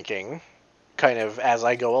learn tanking kind of as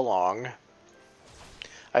I go along.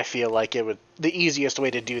 I feel like the easiest way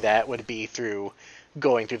to do that would be through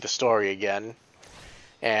going through the story again.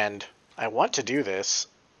 And I want to do this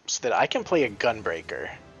so that I can play a gunbreaker.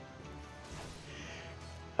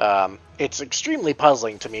 It's extremely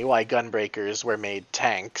puzzling to me why gunbreakers were made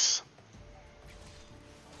tanks.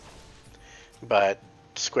 But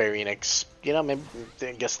Square Enix, you know, maybe,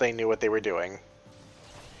 I guess they knew what they were doing.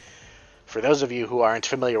 For those of you who aren't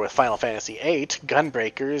familiar with Final Fantasy VIII,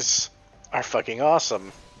 gunbreakers are fucking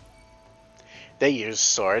awesome. They use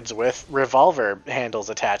swords with revolver handles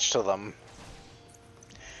attached to them.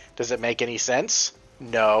 Does it make any sense?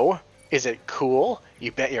 No. Is it cool?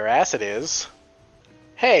 You bet your ass it is.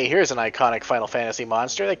 Hey, here's an iconic Final Fantasy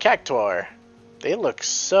monster, the Cactuar. They look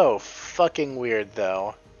so fucking weird,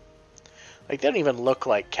 though. Like, they don't even look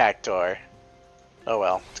like Cactuar. Oh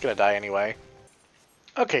well, it's gonna die anyway.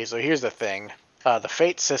 Okay, so here's the thing. The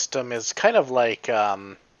Fate system is kind of like,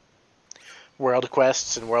 World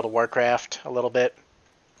Quests in World of Warcraft, a little bit.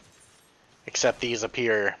 Except these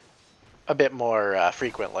appear a bit more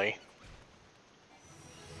frequently.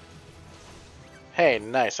 Hey,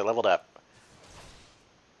 nice, I leveled up.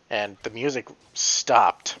 And the music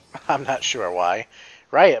stopped. I'm not sure why.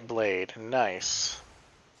 Riot Blade, nice.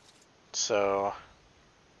 So,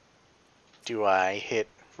 do I hit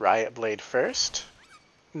Riot Blade first?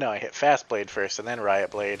 No, I hit Fast Blade first and then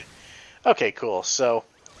Riot Blade. Okay, cool. So,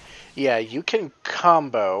 yeah, you can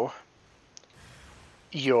combo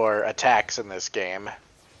your attacks in this game.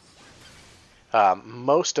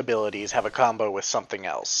 Most abilities have a combo with something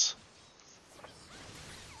else.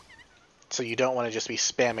 So you don't want to just be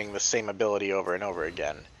spamming the same ability over and over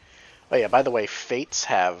again. Oh yeah, by the way, Fates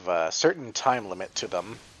have a certain time limit to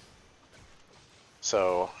them.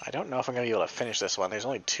 So I don't know if I'm going to be able to finish this one. There's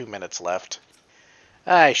only 2 minutes left.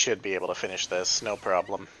 I should be able to finish this, no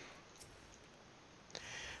problem.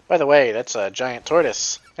 By the way, that's a giant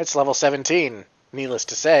tortoise. It's level 17. Needless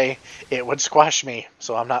to say, it would squash me,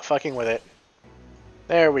 so I'm not fucking with it.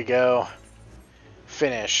 There we go.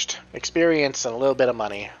 Finished. Experience and a little bit of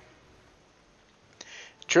money.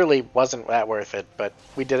 Truly wasn't that worth it, but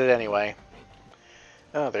we did it anyway.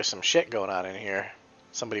 Oh, there's some shit going on in here.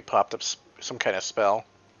 Somebody popped up some kind of spell.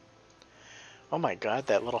 Oh my god,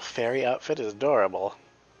 that little fairy outfit is adorable.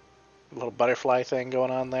 A little butterfly thing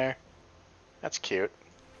going on there. That's cute.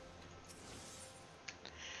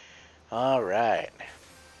 Alright.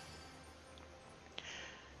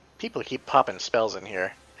 People keep popping spells in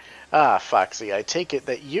here. Ah, Foxy, I take it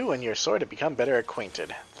that you and your sword have become better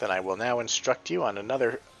acquainted. Then I will now instruct you on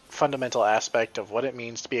another fundamental aspect of what it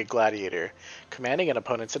means to be a gladiator, commanding an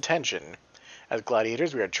opponent's attention. As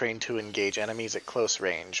gladiators, we are trained to engage enemies at close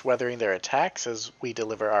range, weathering their attacks as we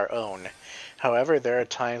deliver our own. However, there are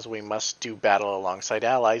times we must do battle alongside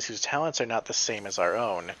allies whose talents are not the same as our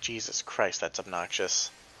own. Jesus Christ, that's obnoxious.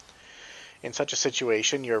 In such a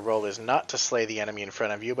situation, your role is not to slay the enemy in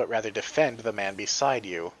front of you, but rather defend the man beside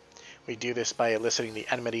you. We do this by eliciting the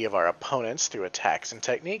enmity of our opponents through attacks and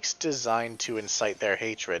techniques designed to incite their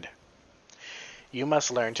hatred. You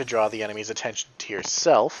must learn to draw the enemy's attention to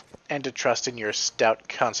yourself, and to trust in your stout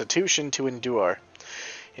constitution to endure.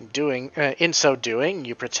 In so doing,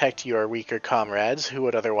 you protect your weaker comrades who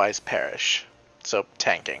would otherwise perish. So,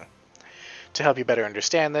 tanking. To help you better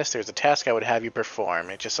understand this, there's a task I would have you perform.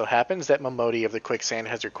 It just so happens that Momodi of the Quicksand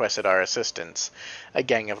has requested our assistance. A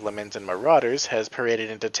gang of lemons and marauders has paraded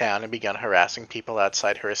into town and begun harassing people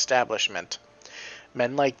outside her establishment.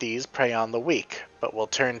 Men like these prey on the weak, but will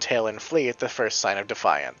turn tail and flee at the first sign of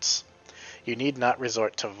defiance. You need not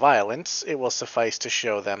resort to violence, it will suffice to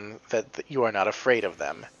show them that you are not afraid of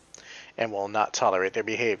them, and will not tolerate their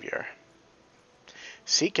behavior.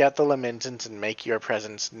 Seek out the Lamentans and make your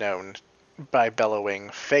presence known by bellowing,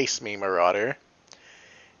 "Face me, marauder."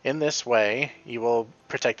 In this way, you will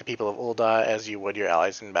protect the people of Ul'dah as you would your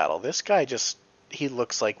allies in battle. This guy he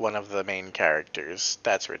looks like one of the main characters.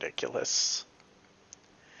 That's ridiculous.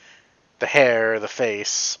 The hair, the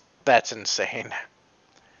face, that's insane.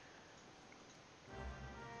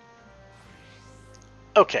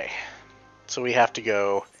 Okay, so we have to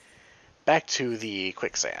go back to the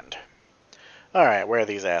quicksand. Alright, where are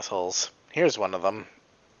these assholes? Here's one of them.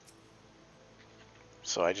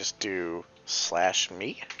 So I just do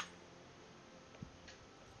 /me.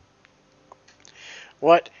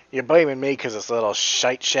 What? You're blaming me because this little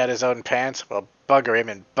shite shat his own pants? Well, bugger him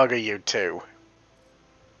and bugger you too.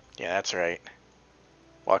 Yeah, that's right.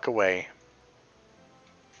 Walk away.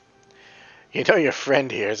 You know your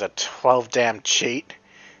friend here is a 12-damn cheat.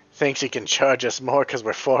 Thinks he can charge us more because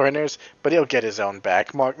we're foreigners, but he'll get his own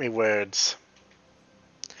back, mark me words.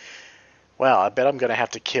 Well, I bet I'm gonna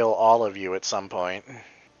have to kill all of you at some point.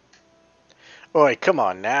 Oi, come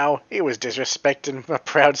on now. He was disrespecting my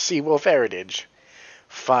proud Seawolf heritage.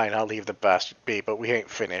 Fine, I'll leave the bastard be, but we ain't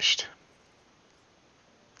finished.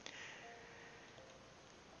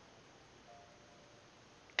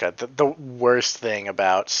 God, the worst thing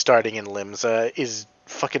about starting in Limsa is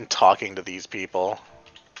fucking talking to these people.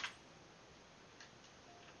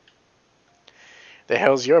 The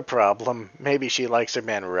hell's your problem? Maybe she likes her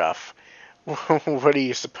man rough. What are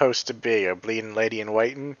you supposed to be, a bleeding lady in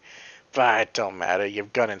waiting? Bah, it don't matter.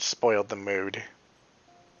 You've gone and spoiled the mood.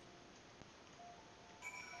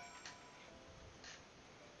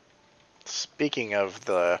 Speaking of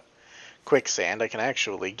the quicksand, I can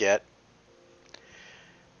actually get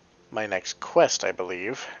my next quest, I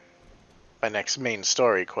believe. My next main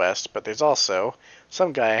story quest, but there's also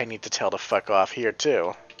some guy I need to tell to fuck off here,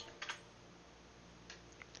 too.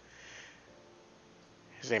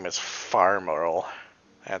 His name is Farmerl.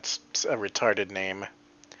 That's a retarded name.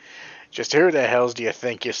 Just who the hells do you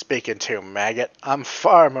think you're speaking to, maggot? I'm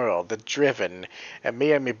Farmerl, the Driven, and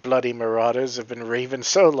me and me bloody marauders have been raving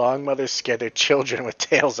so long mothers scare their children with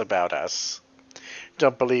tales about us.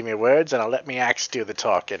 Don't believe me words, and I'll let me axe do the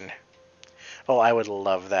talking. Oh, I would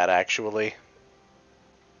love that, actually.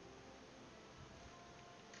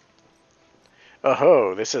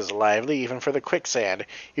 Oh-ho, this is lively even for the quicksand.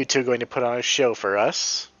 You two going to put on a show for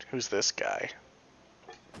us? Who's this guy?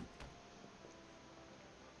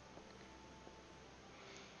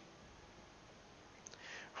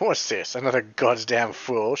 What's this? Another goddamn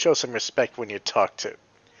fool? Show some respect when you talk to...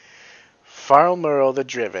 Farmerl the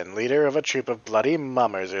Driven, leader of a troop of bloody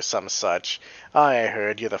mummers or some such. I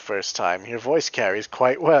heard you the first time. Your voice carries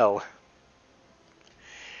quite well.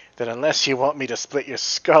 Then unless you want me to split your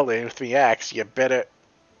skull in with me axe, you better...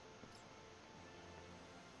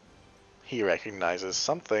 He recognizes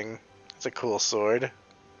something. It's a cool sword.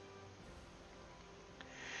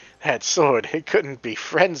 That sword, it couldn't be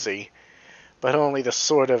Frenzy, but only the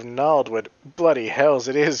sword of Nald would... Bloody hells,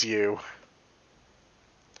 it is you.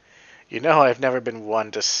 You know I've never been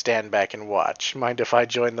one to stand back and watch. Mind if I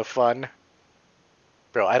join the fun?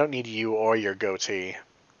 Bro, I don't need you or your goatee.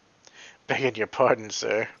 Begging your pardon,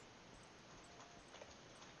 sir.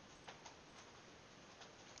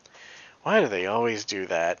 Why do they always do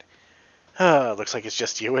that? Looks like it's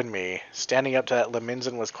just you and me. Standing up to that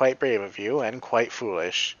Leminson was quite brave of you, and quite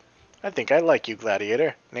foolish. I think I like you,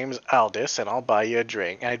 gladiator. Name's Aldous, and I'll buy you a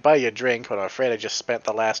drink. And I'd buy you a drink, but I'm afraid I just spent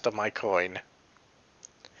the last of my coin.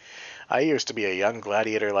 I used to be a young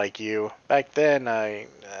gladiator like you. Back then,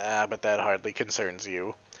 but that hardly concerns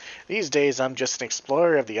you. These days, I'm just an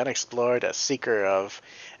explorer of the unexplored, a seeker of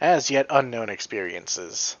as yet unknown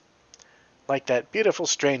experiences. Like that beautiful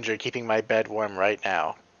stranger keeping my bed warm right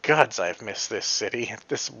now. Gods, I've missed this city,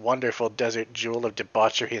 this wonderful desert jewel of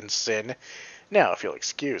debauchery and sin. Now, if you'll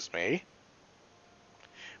excuse me.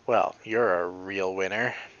 Well, you're a real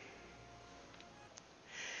winner.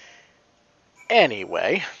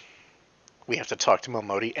 Anyway, we have to talk to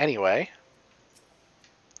Momodi anyway.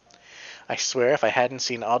 I swear if I hadn't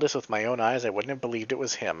seen Aldous with my own eyes, I wouldn't have believed it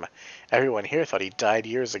was him. Everyone here thought he died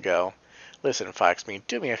years ago. Listen, Foxmeat,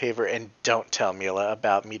 do me a favor and don't tell Mila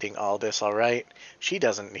about meeting Aldous, alright? She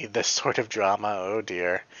doesn't need this sort of drama, oh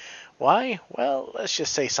dear. Why? Well, let's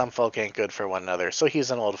just say some folk ain't good for one another, so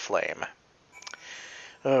he's an old flame.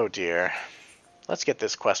 Oh dear. Let's get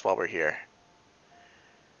this quest while we're here.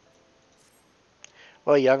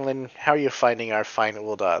 Well, youngling, how are you finding our fine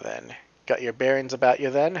Ul'dah, then? Got your bearings about you,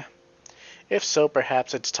 then? If so,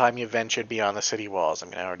 perhaps it's time you ventured beyond the city walls. I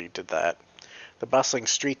mean, I already did that. The bustling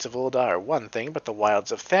streets of Ul'dah are one thing, but the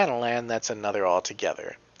wilds of Thanalan, that's another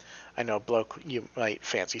altogether. I know a bloke you might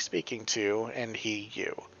fancy speaking to, and he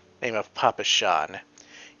you. Name of Papa Shan.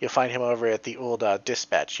 You'll find him over at the Ul'dah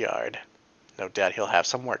dispatch yard. No doubt he'll have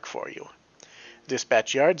some work for you.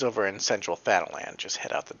 Dispatch yard's over in central Thanalan. Just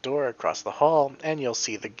head out the door, across the hall, and you'll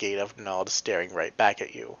see the Gate of Nald staring right back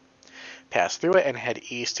at you. Pass through it and head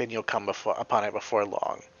east, and you'll come upon it before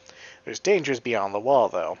long. There's dangers beyond the wall,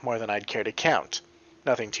 though, more than I'd care to count.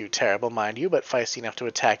 Nothing too terrible, mind you, but feisty enough to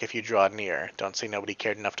attack if you draw near. Don't say nobody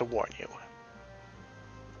cared enough to warn you.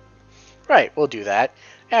 Right, we'll do that,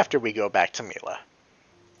 after we go back to Mila.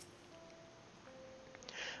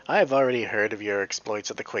 I have already heard of your exploits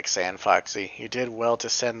at the quicksand, Foxy. You did well to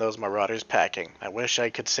send those marauders packing. I wish I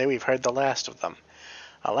could say we've heard the last of them.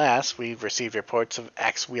 Alas, we've received reports of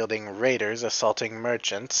axe-wielding raiders assaulting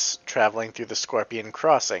merchants traveling through the Scorpion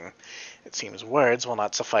Crossing. It seems words will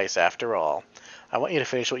not suffice after all. I want you to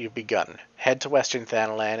finish what you've begun. Head to Western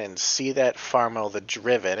Thanalan and see that Farmel the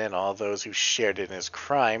Driven and all those who shared in his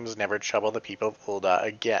crimes never trouble the people of Ul'dah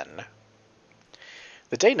again.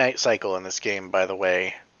 The day-night cycle in this game, by the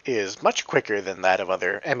way, is much quicker than that of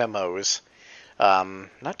other MMOs.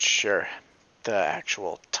 Not sure the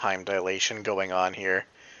actual time dilation going on here,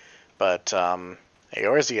 but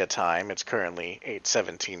Eorzea time, it's currently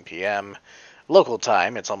 8:17 p.m. Local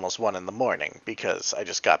time, it's almost 1 in the morning, because I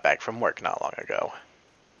just got back from work not long ago.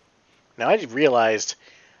 Now, I realized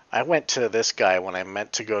I went to this guy when I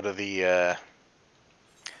meant to go to the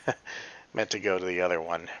other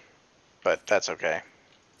one, but that's okay.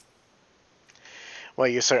 Well,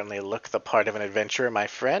 you certainly look the part of an adventurer, my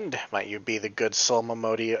friend. Might you be the good soul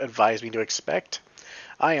Momodi advised me to expect?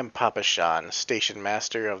 I am Papa Shan, station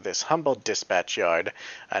master of this humble dispatch yard.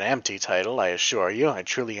 An empty title, I assure you. I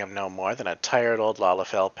truly am no more than a tired old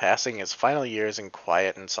Lalafell passing his final years in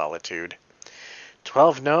quiet and solitude.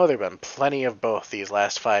 12 no, there have been plenty of both these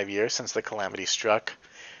last 5 years since the calamity struck.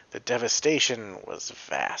 The devastation was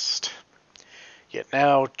vast. Yet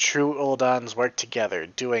now, true Uldahns work together,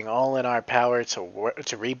 doing all in our power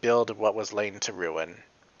to rebuild what was laid to ruin.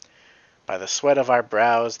 By the sweat of our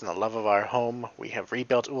brows and the love of our home, we have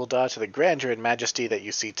rebuilt Ul'dah to the grandeur and majesty that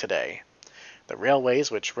you see today. The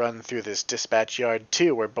railways which run through this dispatch yard,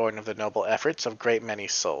 too, were born of the noble efforts of great many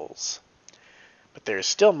souls. But there is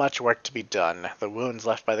still much work to be done. The wounds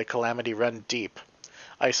left by the calamity run deep.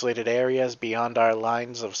 Isolated areas beyond our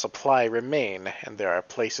lines of supply remain, and there are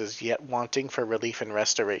places yet wanting for relief and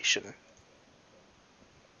restoration.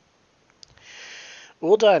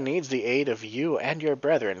 Ul'dah needs the aid of you and your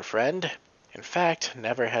brethren, friend. In fact,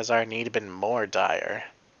 never has our need been more dire.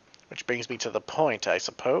 Which brings me to the point, I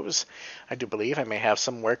suppose. I do believe I may have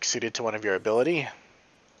some work suited to one of your ability.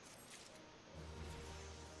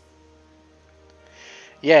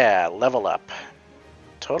 Yeah, level up.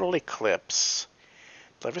 Total Eclipse.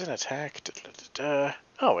 Delivers an attack.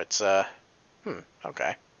 Oh, it's,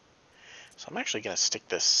 okay. So I'm actually going to stick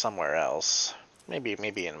this somewhere else.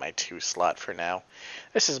 Maybe in my 2 slot for now.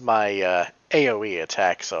 This is my AoE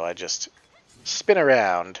attack, so I just spin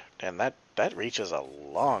around, and that reaches a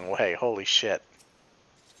long way. Holy shit.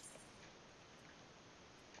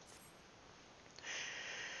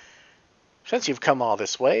 Since you've come all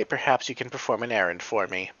this way, perhaps you can perform an errand for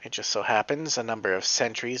me. It just so happens a number of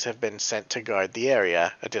sentries have been sent to guard the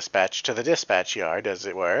area, a dispatch to the dispatch yard, as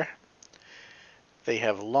it were. They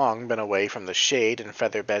have long been away from the shade and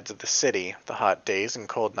feather beds of the city. The hot days and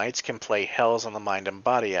cold nights can play hells on the mind and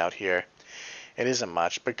body out here. It isn't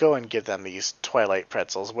much, but go and give them these twilight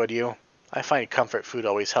pretzels, would you? I find comfort food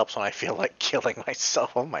always helps when I feel like killing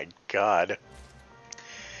myself. Oh my god.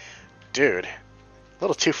 Dude. A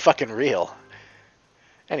little too fucking real.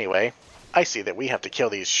 Anyway, I see that we have to kill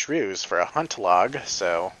these shrews for a hunt log,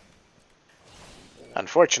 so...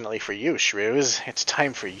 Unfortunately for you, shrews, it's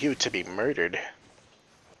time for you to be murdered.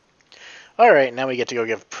 Alright, now we get to go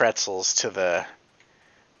give pretzels to the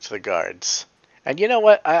guards. And you know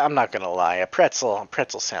what? I'm not gonna lie, a pretzel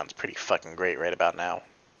sounds pretty fucking great right about now.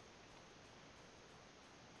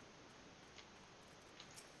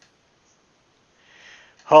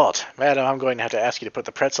 Halt! Madam, I'm going to have to ask you to put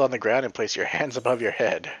the pretzel on the ground and place your hands above your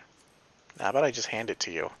head. How about I just hand it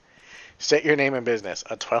to you? State your name and business.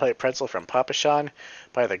 A Twilight pretzel from Papa Shan?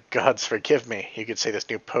 By the gods, forgive me. You could say this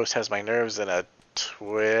new post has my nerves in a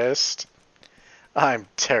twist. I'm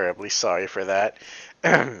terribly sorry for that.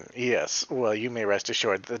 Yes, well, you may rest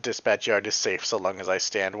assured the dispatch yard is safe so long as I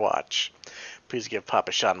stand watch. Please give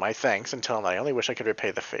Papa Shan my thanks and tell him I only wish I could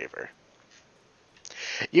repay the favor.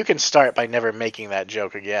 You can start by never making that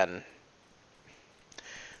joke again.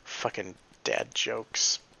 Fucking dad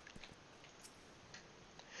jokes.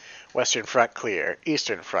 Western front clear.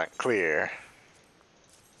 Eastern front clear.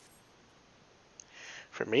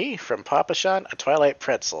 For me, from Papa Shan, a Twilight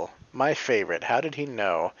pretzel. My favorite. How did he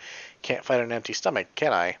know? Can't fight on an empty stomach,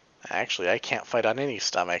 can I? Actually, I can't fight on any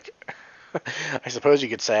stomach. I suppose you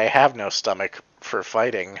could say I have no stomach for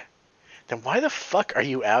fighting. Then why the fuck are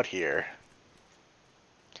you out here?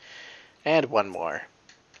 And one more.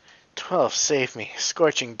 12, save me.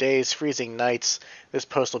 Scorching days, freezing nights. This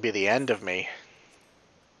post will be the end of me.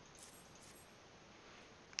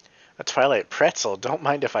 A Twilight pretzel? Don't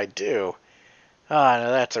mind if I do. Ah,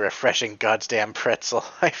 now that's a refreshing goddamn pretzel.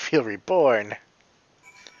 I feel reborn.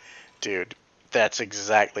 Dude, that's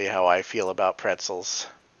exactly how I feel about pretzels.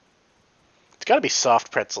 It's gotta be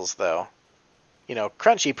soft pretzels, though. You know,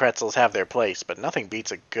 crunchy pretzels have their place, but nothing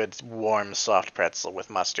beats a good, warm, soft pretzel with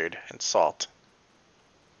mustard and salt.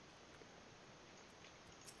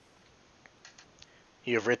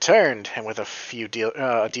 You've returned, and with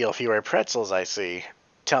a deal fewer pretzels, I see.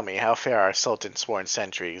 Tell me, how fare our Sultan sworn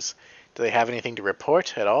sentries? Do they have anything to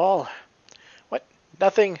report at all? What?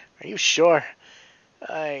 Nothing? Are you sure?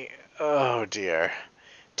 Oh dear.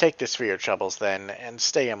 Take this for your troubles, then, and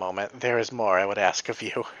stay a moment. There is more I would ask of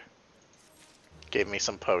you. Gave me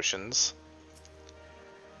some potions.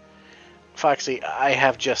 Foxy, I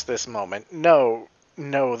have just this moment. No,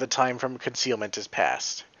 the time from concealment is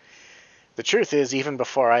past. The truth is, even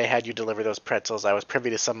before I had you deliver those pretzels, I was privy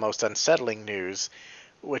to some most unsettling news,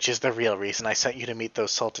 which is the real reason I sent you to meet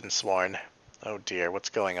those Sultan sworn. Oh dear, what's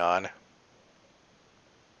going on?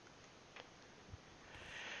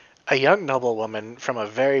 A young noblewoman from a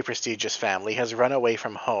very prestigious family has run away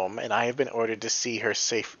from home, and I have been ordered to see her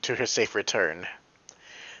to her safe return.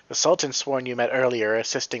 The Sultan sworn you met earlier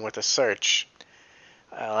assisting with the search.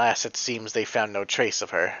 Alas, it seems they found no trace of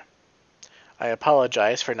her. I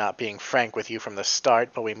apologize for not being frank with you from the start,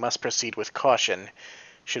 but we must proceed with caution.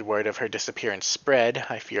 Should word of her disappearance spread,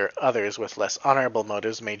 I fear others with less honorable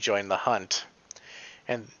motives may join the hunt.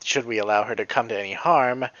 And should we allow her to come to any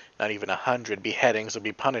harm, not even 100 beheadings would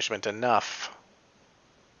be punishment enough.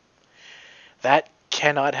 That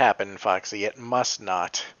cannot happen, Foxy. It must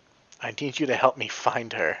not. I need you to help me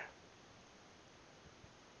find her.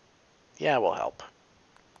 Yeah, we'll help.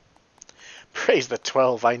 Praise the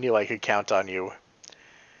 12, I knew I could count on you.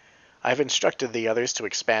 I've instructed the others to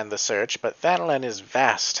expand the search, but Thanalan is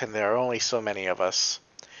vast, and there are only so many of us.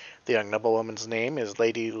 The young noblewoman's name is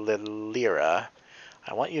Lady Lilira.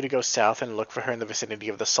 I want you to go south and look for her in the vicinity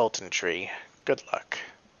of the Sultan tree. Good luck.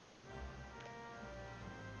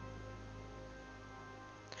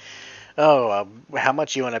 Oh, how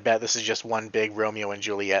much you want to bet this is just one big Romeo and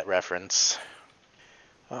Juliet reference?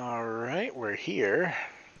 Alright, we're here.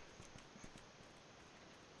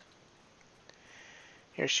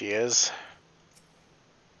 Here she is.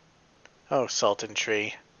 Oh, Sultan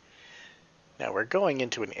tree. Now we're going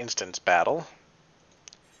into an instance battle.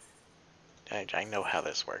 I know how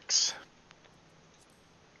this works.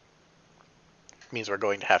 It means we're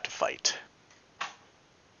going to have to fight.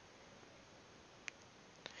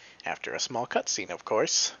 After a small cutscene, of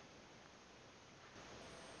course.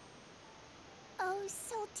 Oh,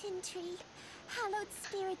 Sultan tree, hallowed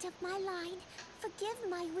spirit of my line, forgive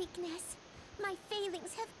my weakness. My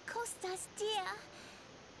failings have cost us dear.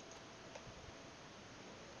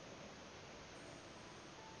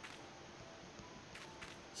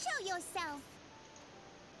 Show yourself.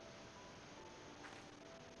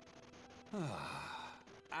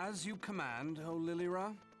 As you command, O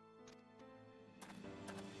Lilira.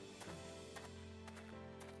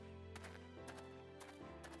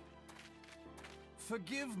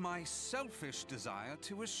 Forgive my selfish desire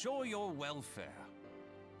to assure your welfare.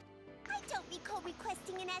 I don't recall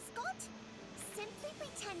requesting an escort. Simply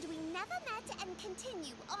pretend we never met and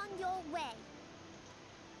continue on your way.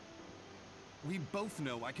 We both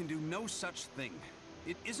know I can do no such thing.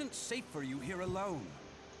 It isn't safe for you here alone.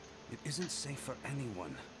 It isn't safe for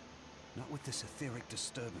anyone. Not with this etheric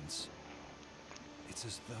disturbance. It's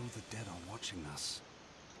as though the dead are watching us.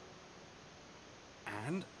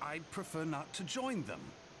 And I'd prefer not to join them,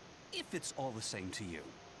 if it's all the same to you.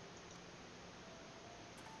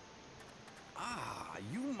 Ah,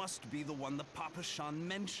 you must be the one the Papa Shan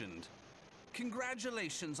mentioned.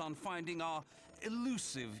 Congratulations on finding our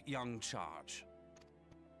elusive young charge.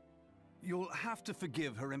 You'll have to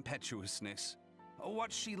forgive her impetuousness.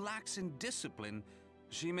 What she lacks in discipline,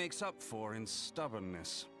 she makes up for in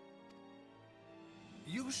stubbornness.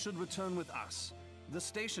 You should return with us. The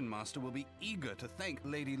station master will be eager to thank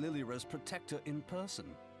Lady Lilira's protector in person.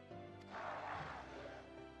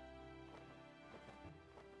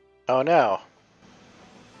 Oh no.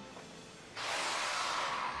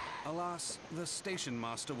 Alas, the station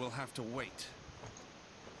master will have to wait.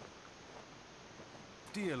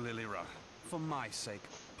 Dear Lilira, for my sake,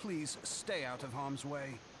 please stay out of harm's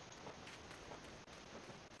way.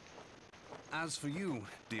 As for you,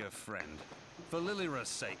 dear friend, for Lilira's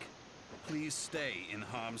sake, please stay in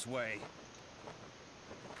harm's way.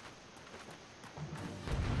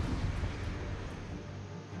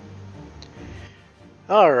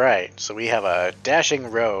 Alright, so we have a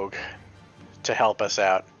dashing rogue to help us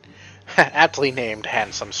out. Aptly named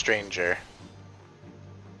Handsome Stranger.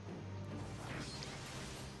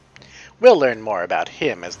 We'll learn more about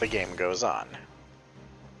him as the game goes on.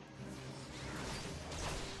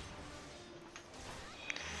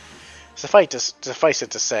 Suffice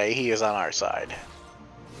it to say, he is on our side.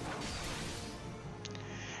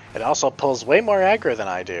 It also pulls way more aggro than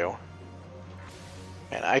I do.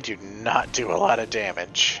 And I do not do a lot of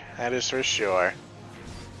damage, that is for sure.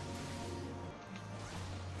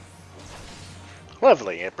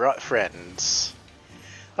 Lovely, it brought friends.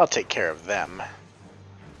 I'll take care of them.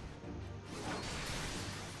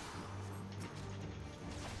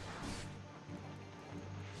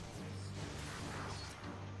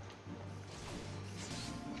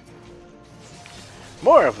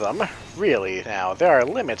 More of them? Really, now, there are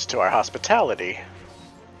limits to our hospitality.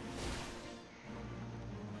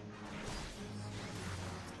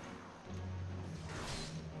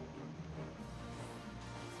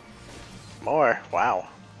 More? Wow.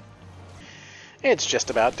 It's just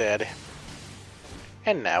about dead.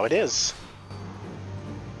 And now it is.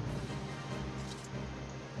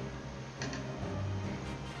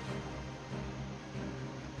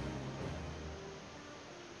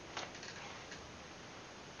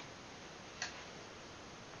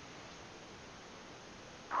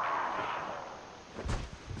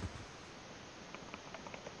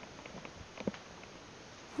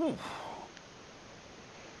 Whew.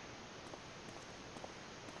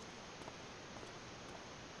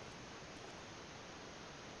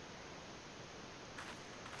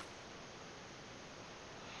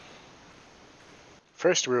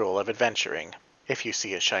 First rule of adventuring: if you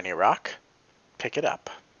see a shiny rock, pick it up.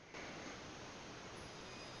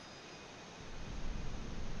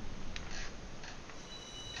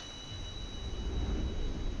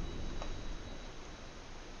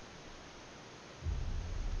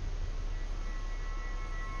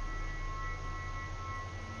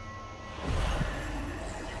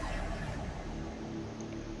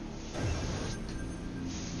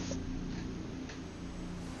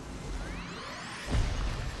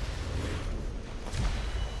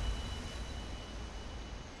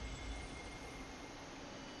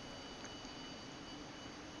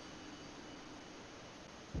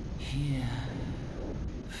 Hear,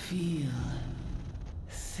 feel,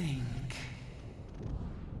 think.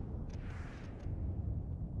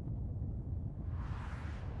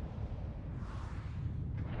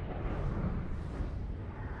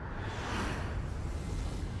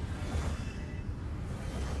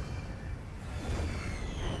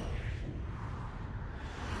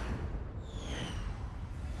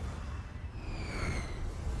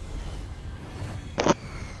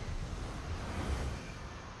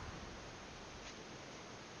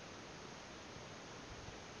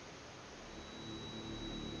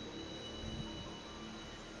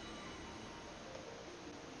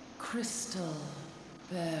 Crystal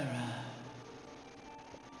Bearer.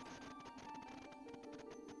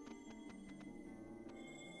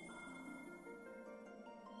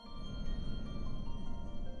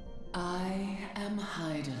 I am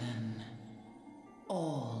Heidelin,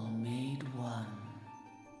 all made one.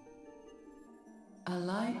 A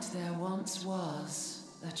light there once was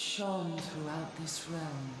that shone throughout this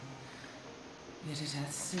realm, yet it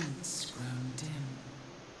hath since grown dim.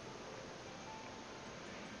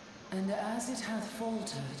 And as it hath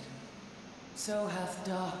faltered, so hath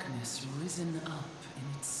darkness risen up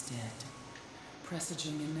in its stead,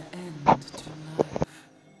 presaging an end to life.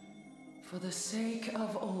 For the sake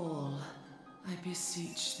of all, I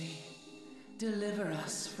beseech thee, deliver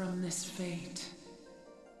us from this fate.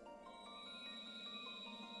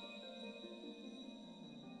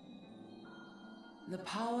 The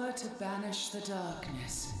power to banish the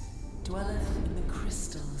darkness dwelleth in the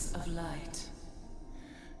crystals of light.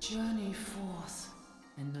 Journey forth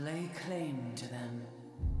and lay claim to them.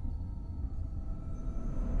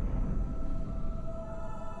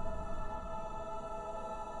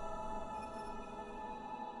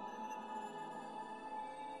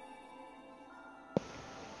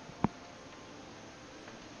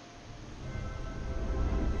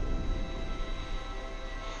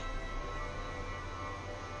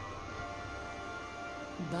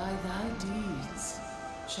 By thy deeds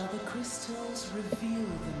shall the crystals reveal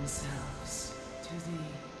themselves to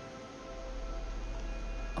thee.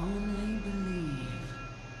 Only believe,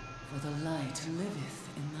 for the light liveth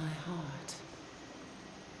in thy heart.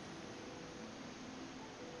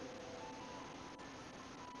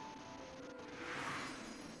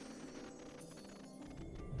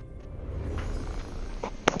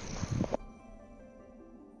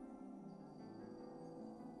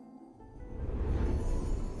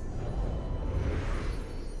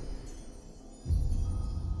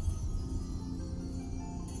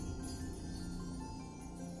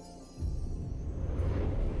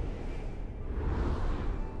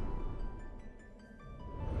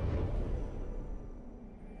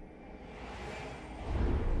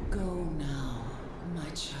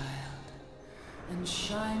 And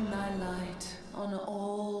shine thy light on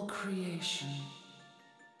all creation.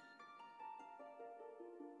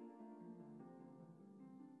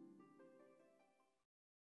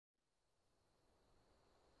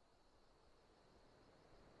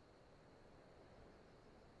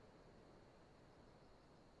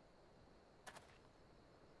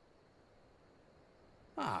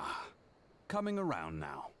 Ah, coming around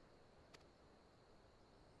now.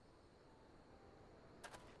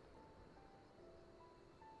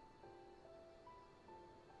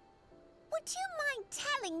 Would you mind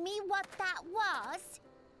telling me what that was?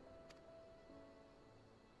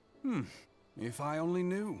 If I only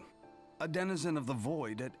knew. A denizen of the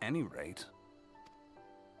void at any rate.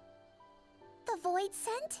 The void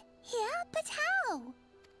sent? Here? But how?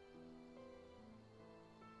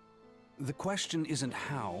 The question isn't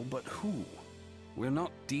how, but who. We're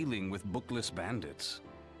not dealing with bookless bandits.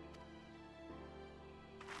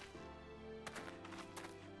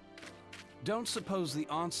 Don't suppose the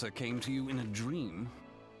answer came to you in a dream.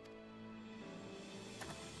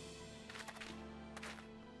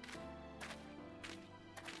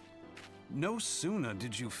 No sooner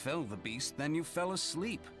did you fell the beast than you fell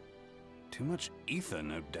asleep. Too much ether,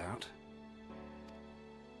 no doubt.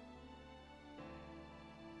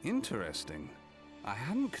 Interesting. I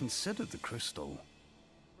hadn't considered the crystal.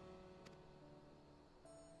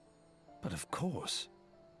 But of course,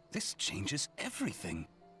 this changes everything.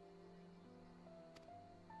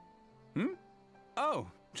 Oh,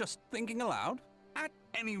 just thinking aloud? At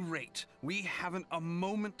any rate, we haven't a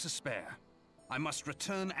moment to spare. I must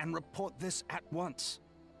return and report this at once.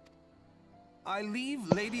 I leave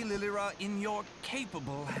Lady Lilira in your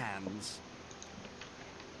capable hands.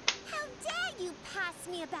 How dare you pass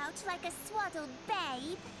me about like a swaddled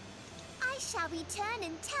babe? I shall return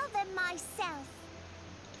and tell them myself.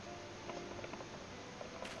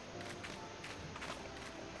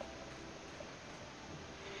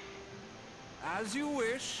 As you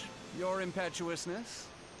wish, your impetuousness.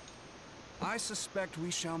 I suspect we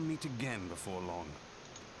shall meet again before long.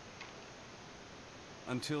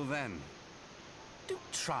 Until then, do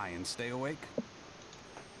try and stay awake.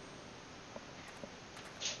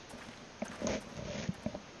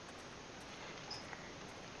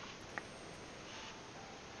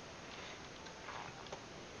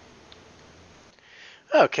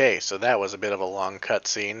 Okay, so that was a bit of a long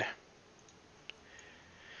cutscene.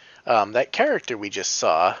 That character we just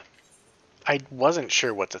saw, I wasn't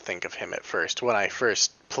sure what to think of him at first when I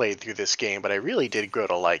first played through this game, but I really did grow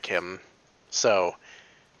to like him. So,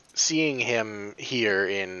 seeing him here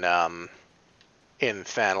in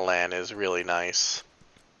Thanalan is really nice.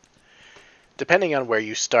 Depending on where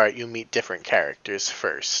you start, you meet different characters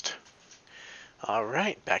first.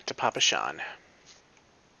 Alright, back to Papa Shan.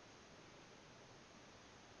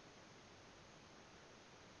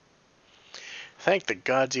 Thank the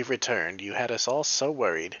gods you've returned. You had us all so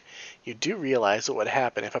worried. You do realize what would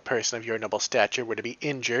happen if a person of your noble stature were to be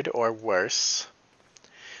injured, or worse?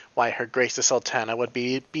 Why, Her Grace the Sultana would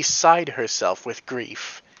be beside herself with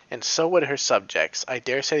grief, and so would her subjects. I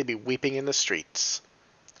dare say they'd be weeping in the streets.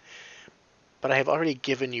 But I have already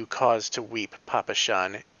given you cause to weep, Papa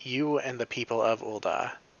Shan, you and the people of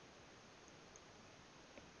Ul'dah.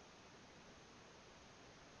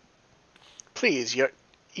 Please,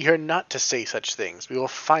 you're not to say such things. We will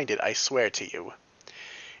find it, I swear to you.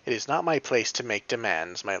 It is not my place to make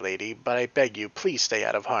demands, my lady, but I beg you, please stay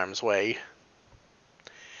out of harm's way.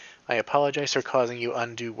 I apologize for causing you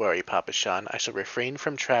undue worry, Papa-chan. I shall refrain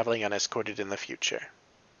from traveling unescorted in the future.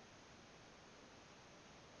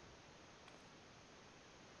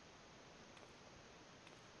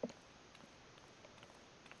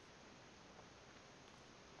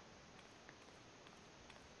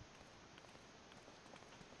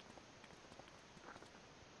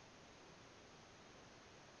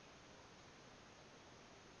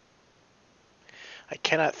 I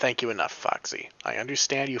cannot thank you enough, Foxy. I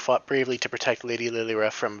understand you fought bravely to protect Lady Lilira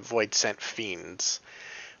from void-sent fiends.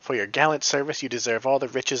 For your gallant service you deserve all the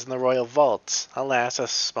riches in the royal vault. Alas, a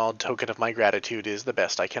small token of my gratitude is the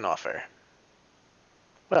best I can offer.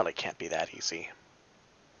 Well, it can't be that easy.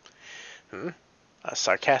 A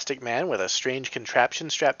sarcastic man with a strange contraption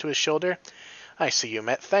strapped to his shoulder? I see you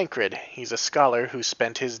met Thancred. He's a scholar who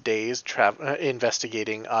spent his days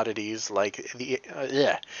investigating oddities like the...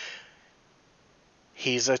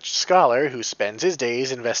 He's a scholar who spends his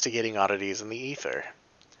days investigating oddities in the ether.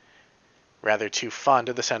 Rather too fond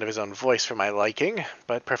of the sound of his own voice for my liking,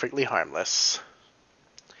 but perfectly harmless.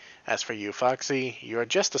 As for you, Foxy, you are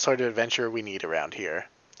just the sort of adventurer we need around here.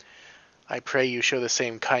 I pray you show the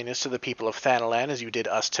same kindness to the people of Thanalan as you did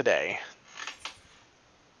us today.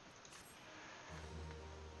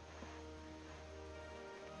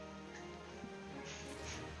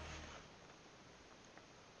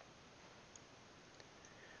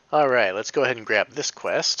 Alright, let's go ahead and grab this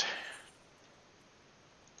quest.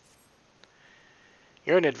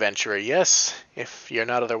 You're an adventurer, yes? If you're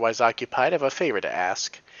not otherwise occupied, I have a favor to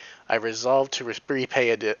ask. I resolved to repay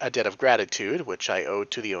a debt of gratitude, which I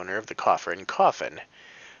owed to the owner of the Coffer and Coffin.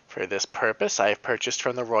 For this purpose, I have purchased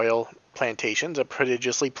from the royal plantations a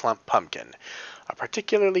prodigiously plump pumpkin, a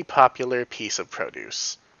particularly popular piece of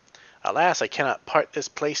produce. Alas, I cannot part this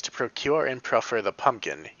place to procure and proffer the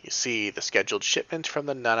pumpkin. You see, the scheduled shipment from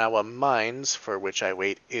the Nanawa mines, for which I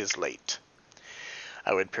wait, is late.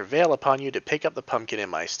 I would prevail upon you to pick up the pumpkin in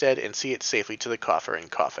my stead and see it safely to the Coffer and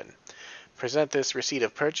Coffin. Present this receipt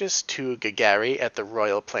of purchase to Gagari at the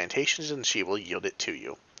royal plantations and she will yield it to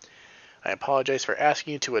you. I apologize for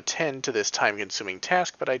asking you to attend to this time-consuming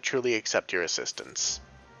task, but I truly accept your assistance.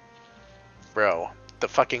 Bro, the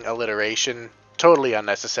fucking alliteration... Totally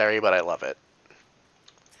unnecessary, but I love it.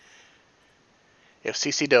 If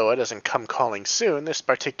Cicidoa doesn't come calling soon, this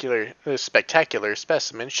spectacular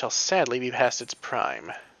specimen shall sadly be past its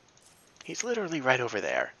prime. He's literally right over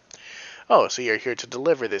there. Oh, so you're here to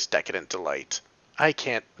deliver this decadent delight. I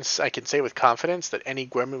can say with confidence that any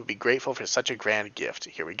gourmet would be grateful for such a grand gift.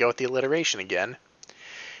 Here we go with the alliteration again.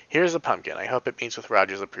 Here's the pumpkin. I hope it meets with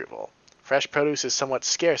Roger's approval. Fresh produce is somewhat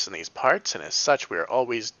scarce in these parts, and as such we are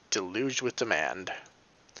always deluged with demand.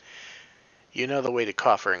 You know the way to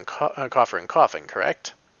Coffer and Coffin,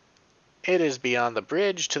 correct? It is beyond the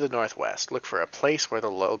bridge to the northwest. Look for a place where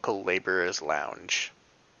the local laborers lounge.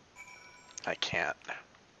 I can't.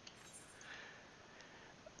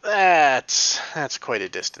 That's quite a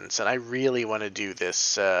distance, and I really want to do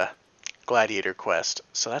this gladiator quest,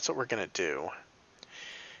 so that's what we're going to do.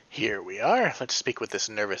 Here we are. Let's speak with this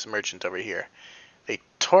nervous merchant over here. They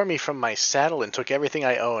tore me from my saddle and took everything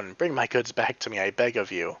I own. Bring my goods back to me, I beg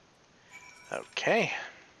of you. Okay.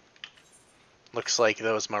 Looks like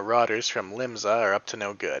those marauders from Limsa are up to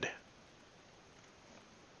no good.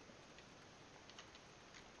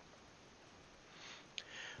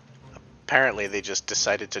 Apparently they just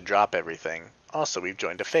decided to drop everything. Also, we've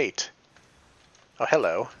joined a fate. Oh,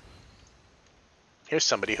 hello. Here's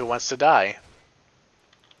somebody who wants to die.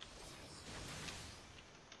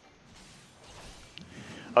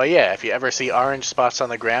 Oh yeah, if you ever see orange spots on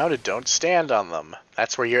the ground, don't stand on them.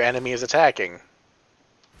 That's where your enemy is attacking.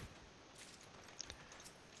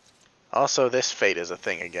 Also, this fate is a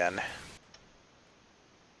thing again.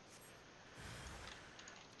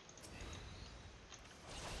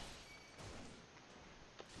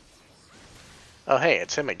 Oh hey,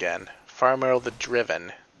 it's him again. Farmer the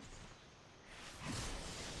Driven.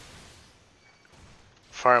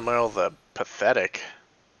 Farmer the Pathetic.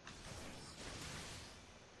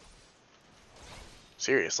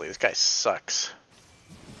 Seriously, this guy sucks.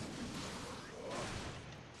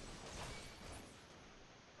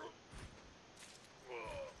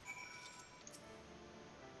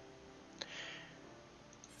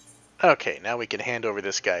 Okay, now we can hand over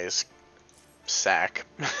this guy's sack.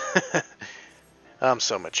 I'm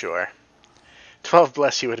so mature. 12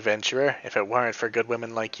 bless you, adventurer. If it weren't for good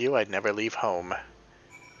women like you, I'd never leave home.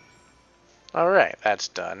 Alright, that's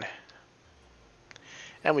done.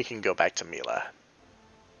 And we can go back to Mila.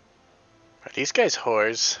 Are these guys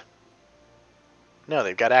whores? No,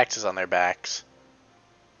 they've got axes on their backs.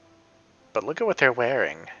 But look at what they're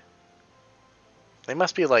wearing. They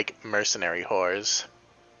must be like mercenary whores.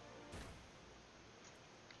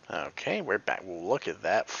 Okay, we're back. Look at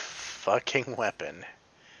that fucking weapon.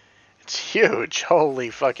 It's huge. Holy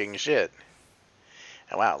fucking shit.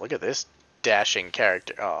 And wow, look at this dashing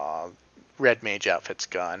character. Aw, red mage outfit's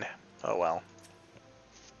gone. Oh well.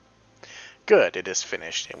 Good, it is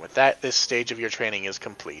finished, and with that, this stage of your training is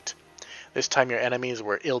complete. This time your enemies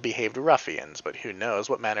were ill-behaved ruffians, but who knows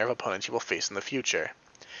what manner of opponents you will face in the future.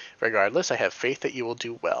 Regardless, I have faith that you will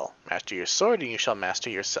do well. Master your sword, and you shall master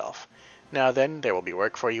yourself. Now then, there will be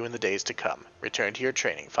work for you in the days to come. Return to your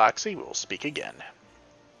training, Foxy. We will speak again.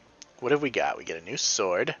 What have we got? We get a new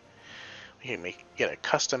sword. We can get a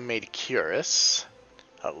custom-made cuirass,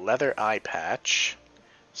 a leather eye patch,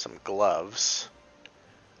 some gloves,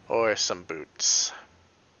 or some boots.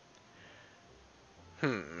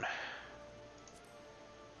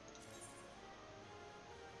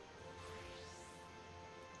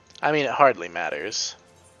 I mean, it hardly matters.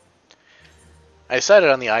 I decided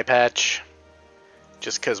on the eye patch,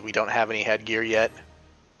 just because we don't have any headgear yet.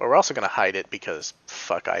 But we're also going to hide it because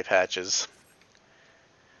fuck eye patches.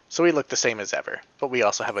 So we look the same as ever, but we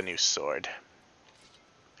also have a new sword.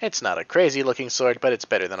 It's not a crazy looking sword, but it's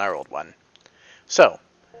better than our old one. So,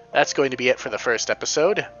 that's going to be it for the first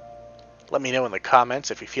episode. Let me know in the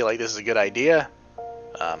comments if you feel like this is a good idea.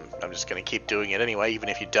 I'm just going to keep doing it anyway, even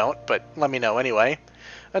if you don't, but let me know anyway.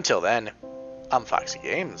 Until then, I'm Foxy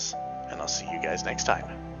Games, and I'll see you guys next time.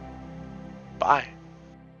 Bye.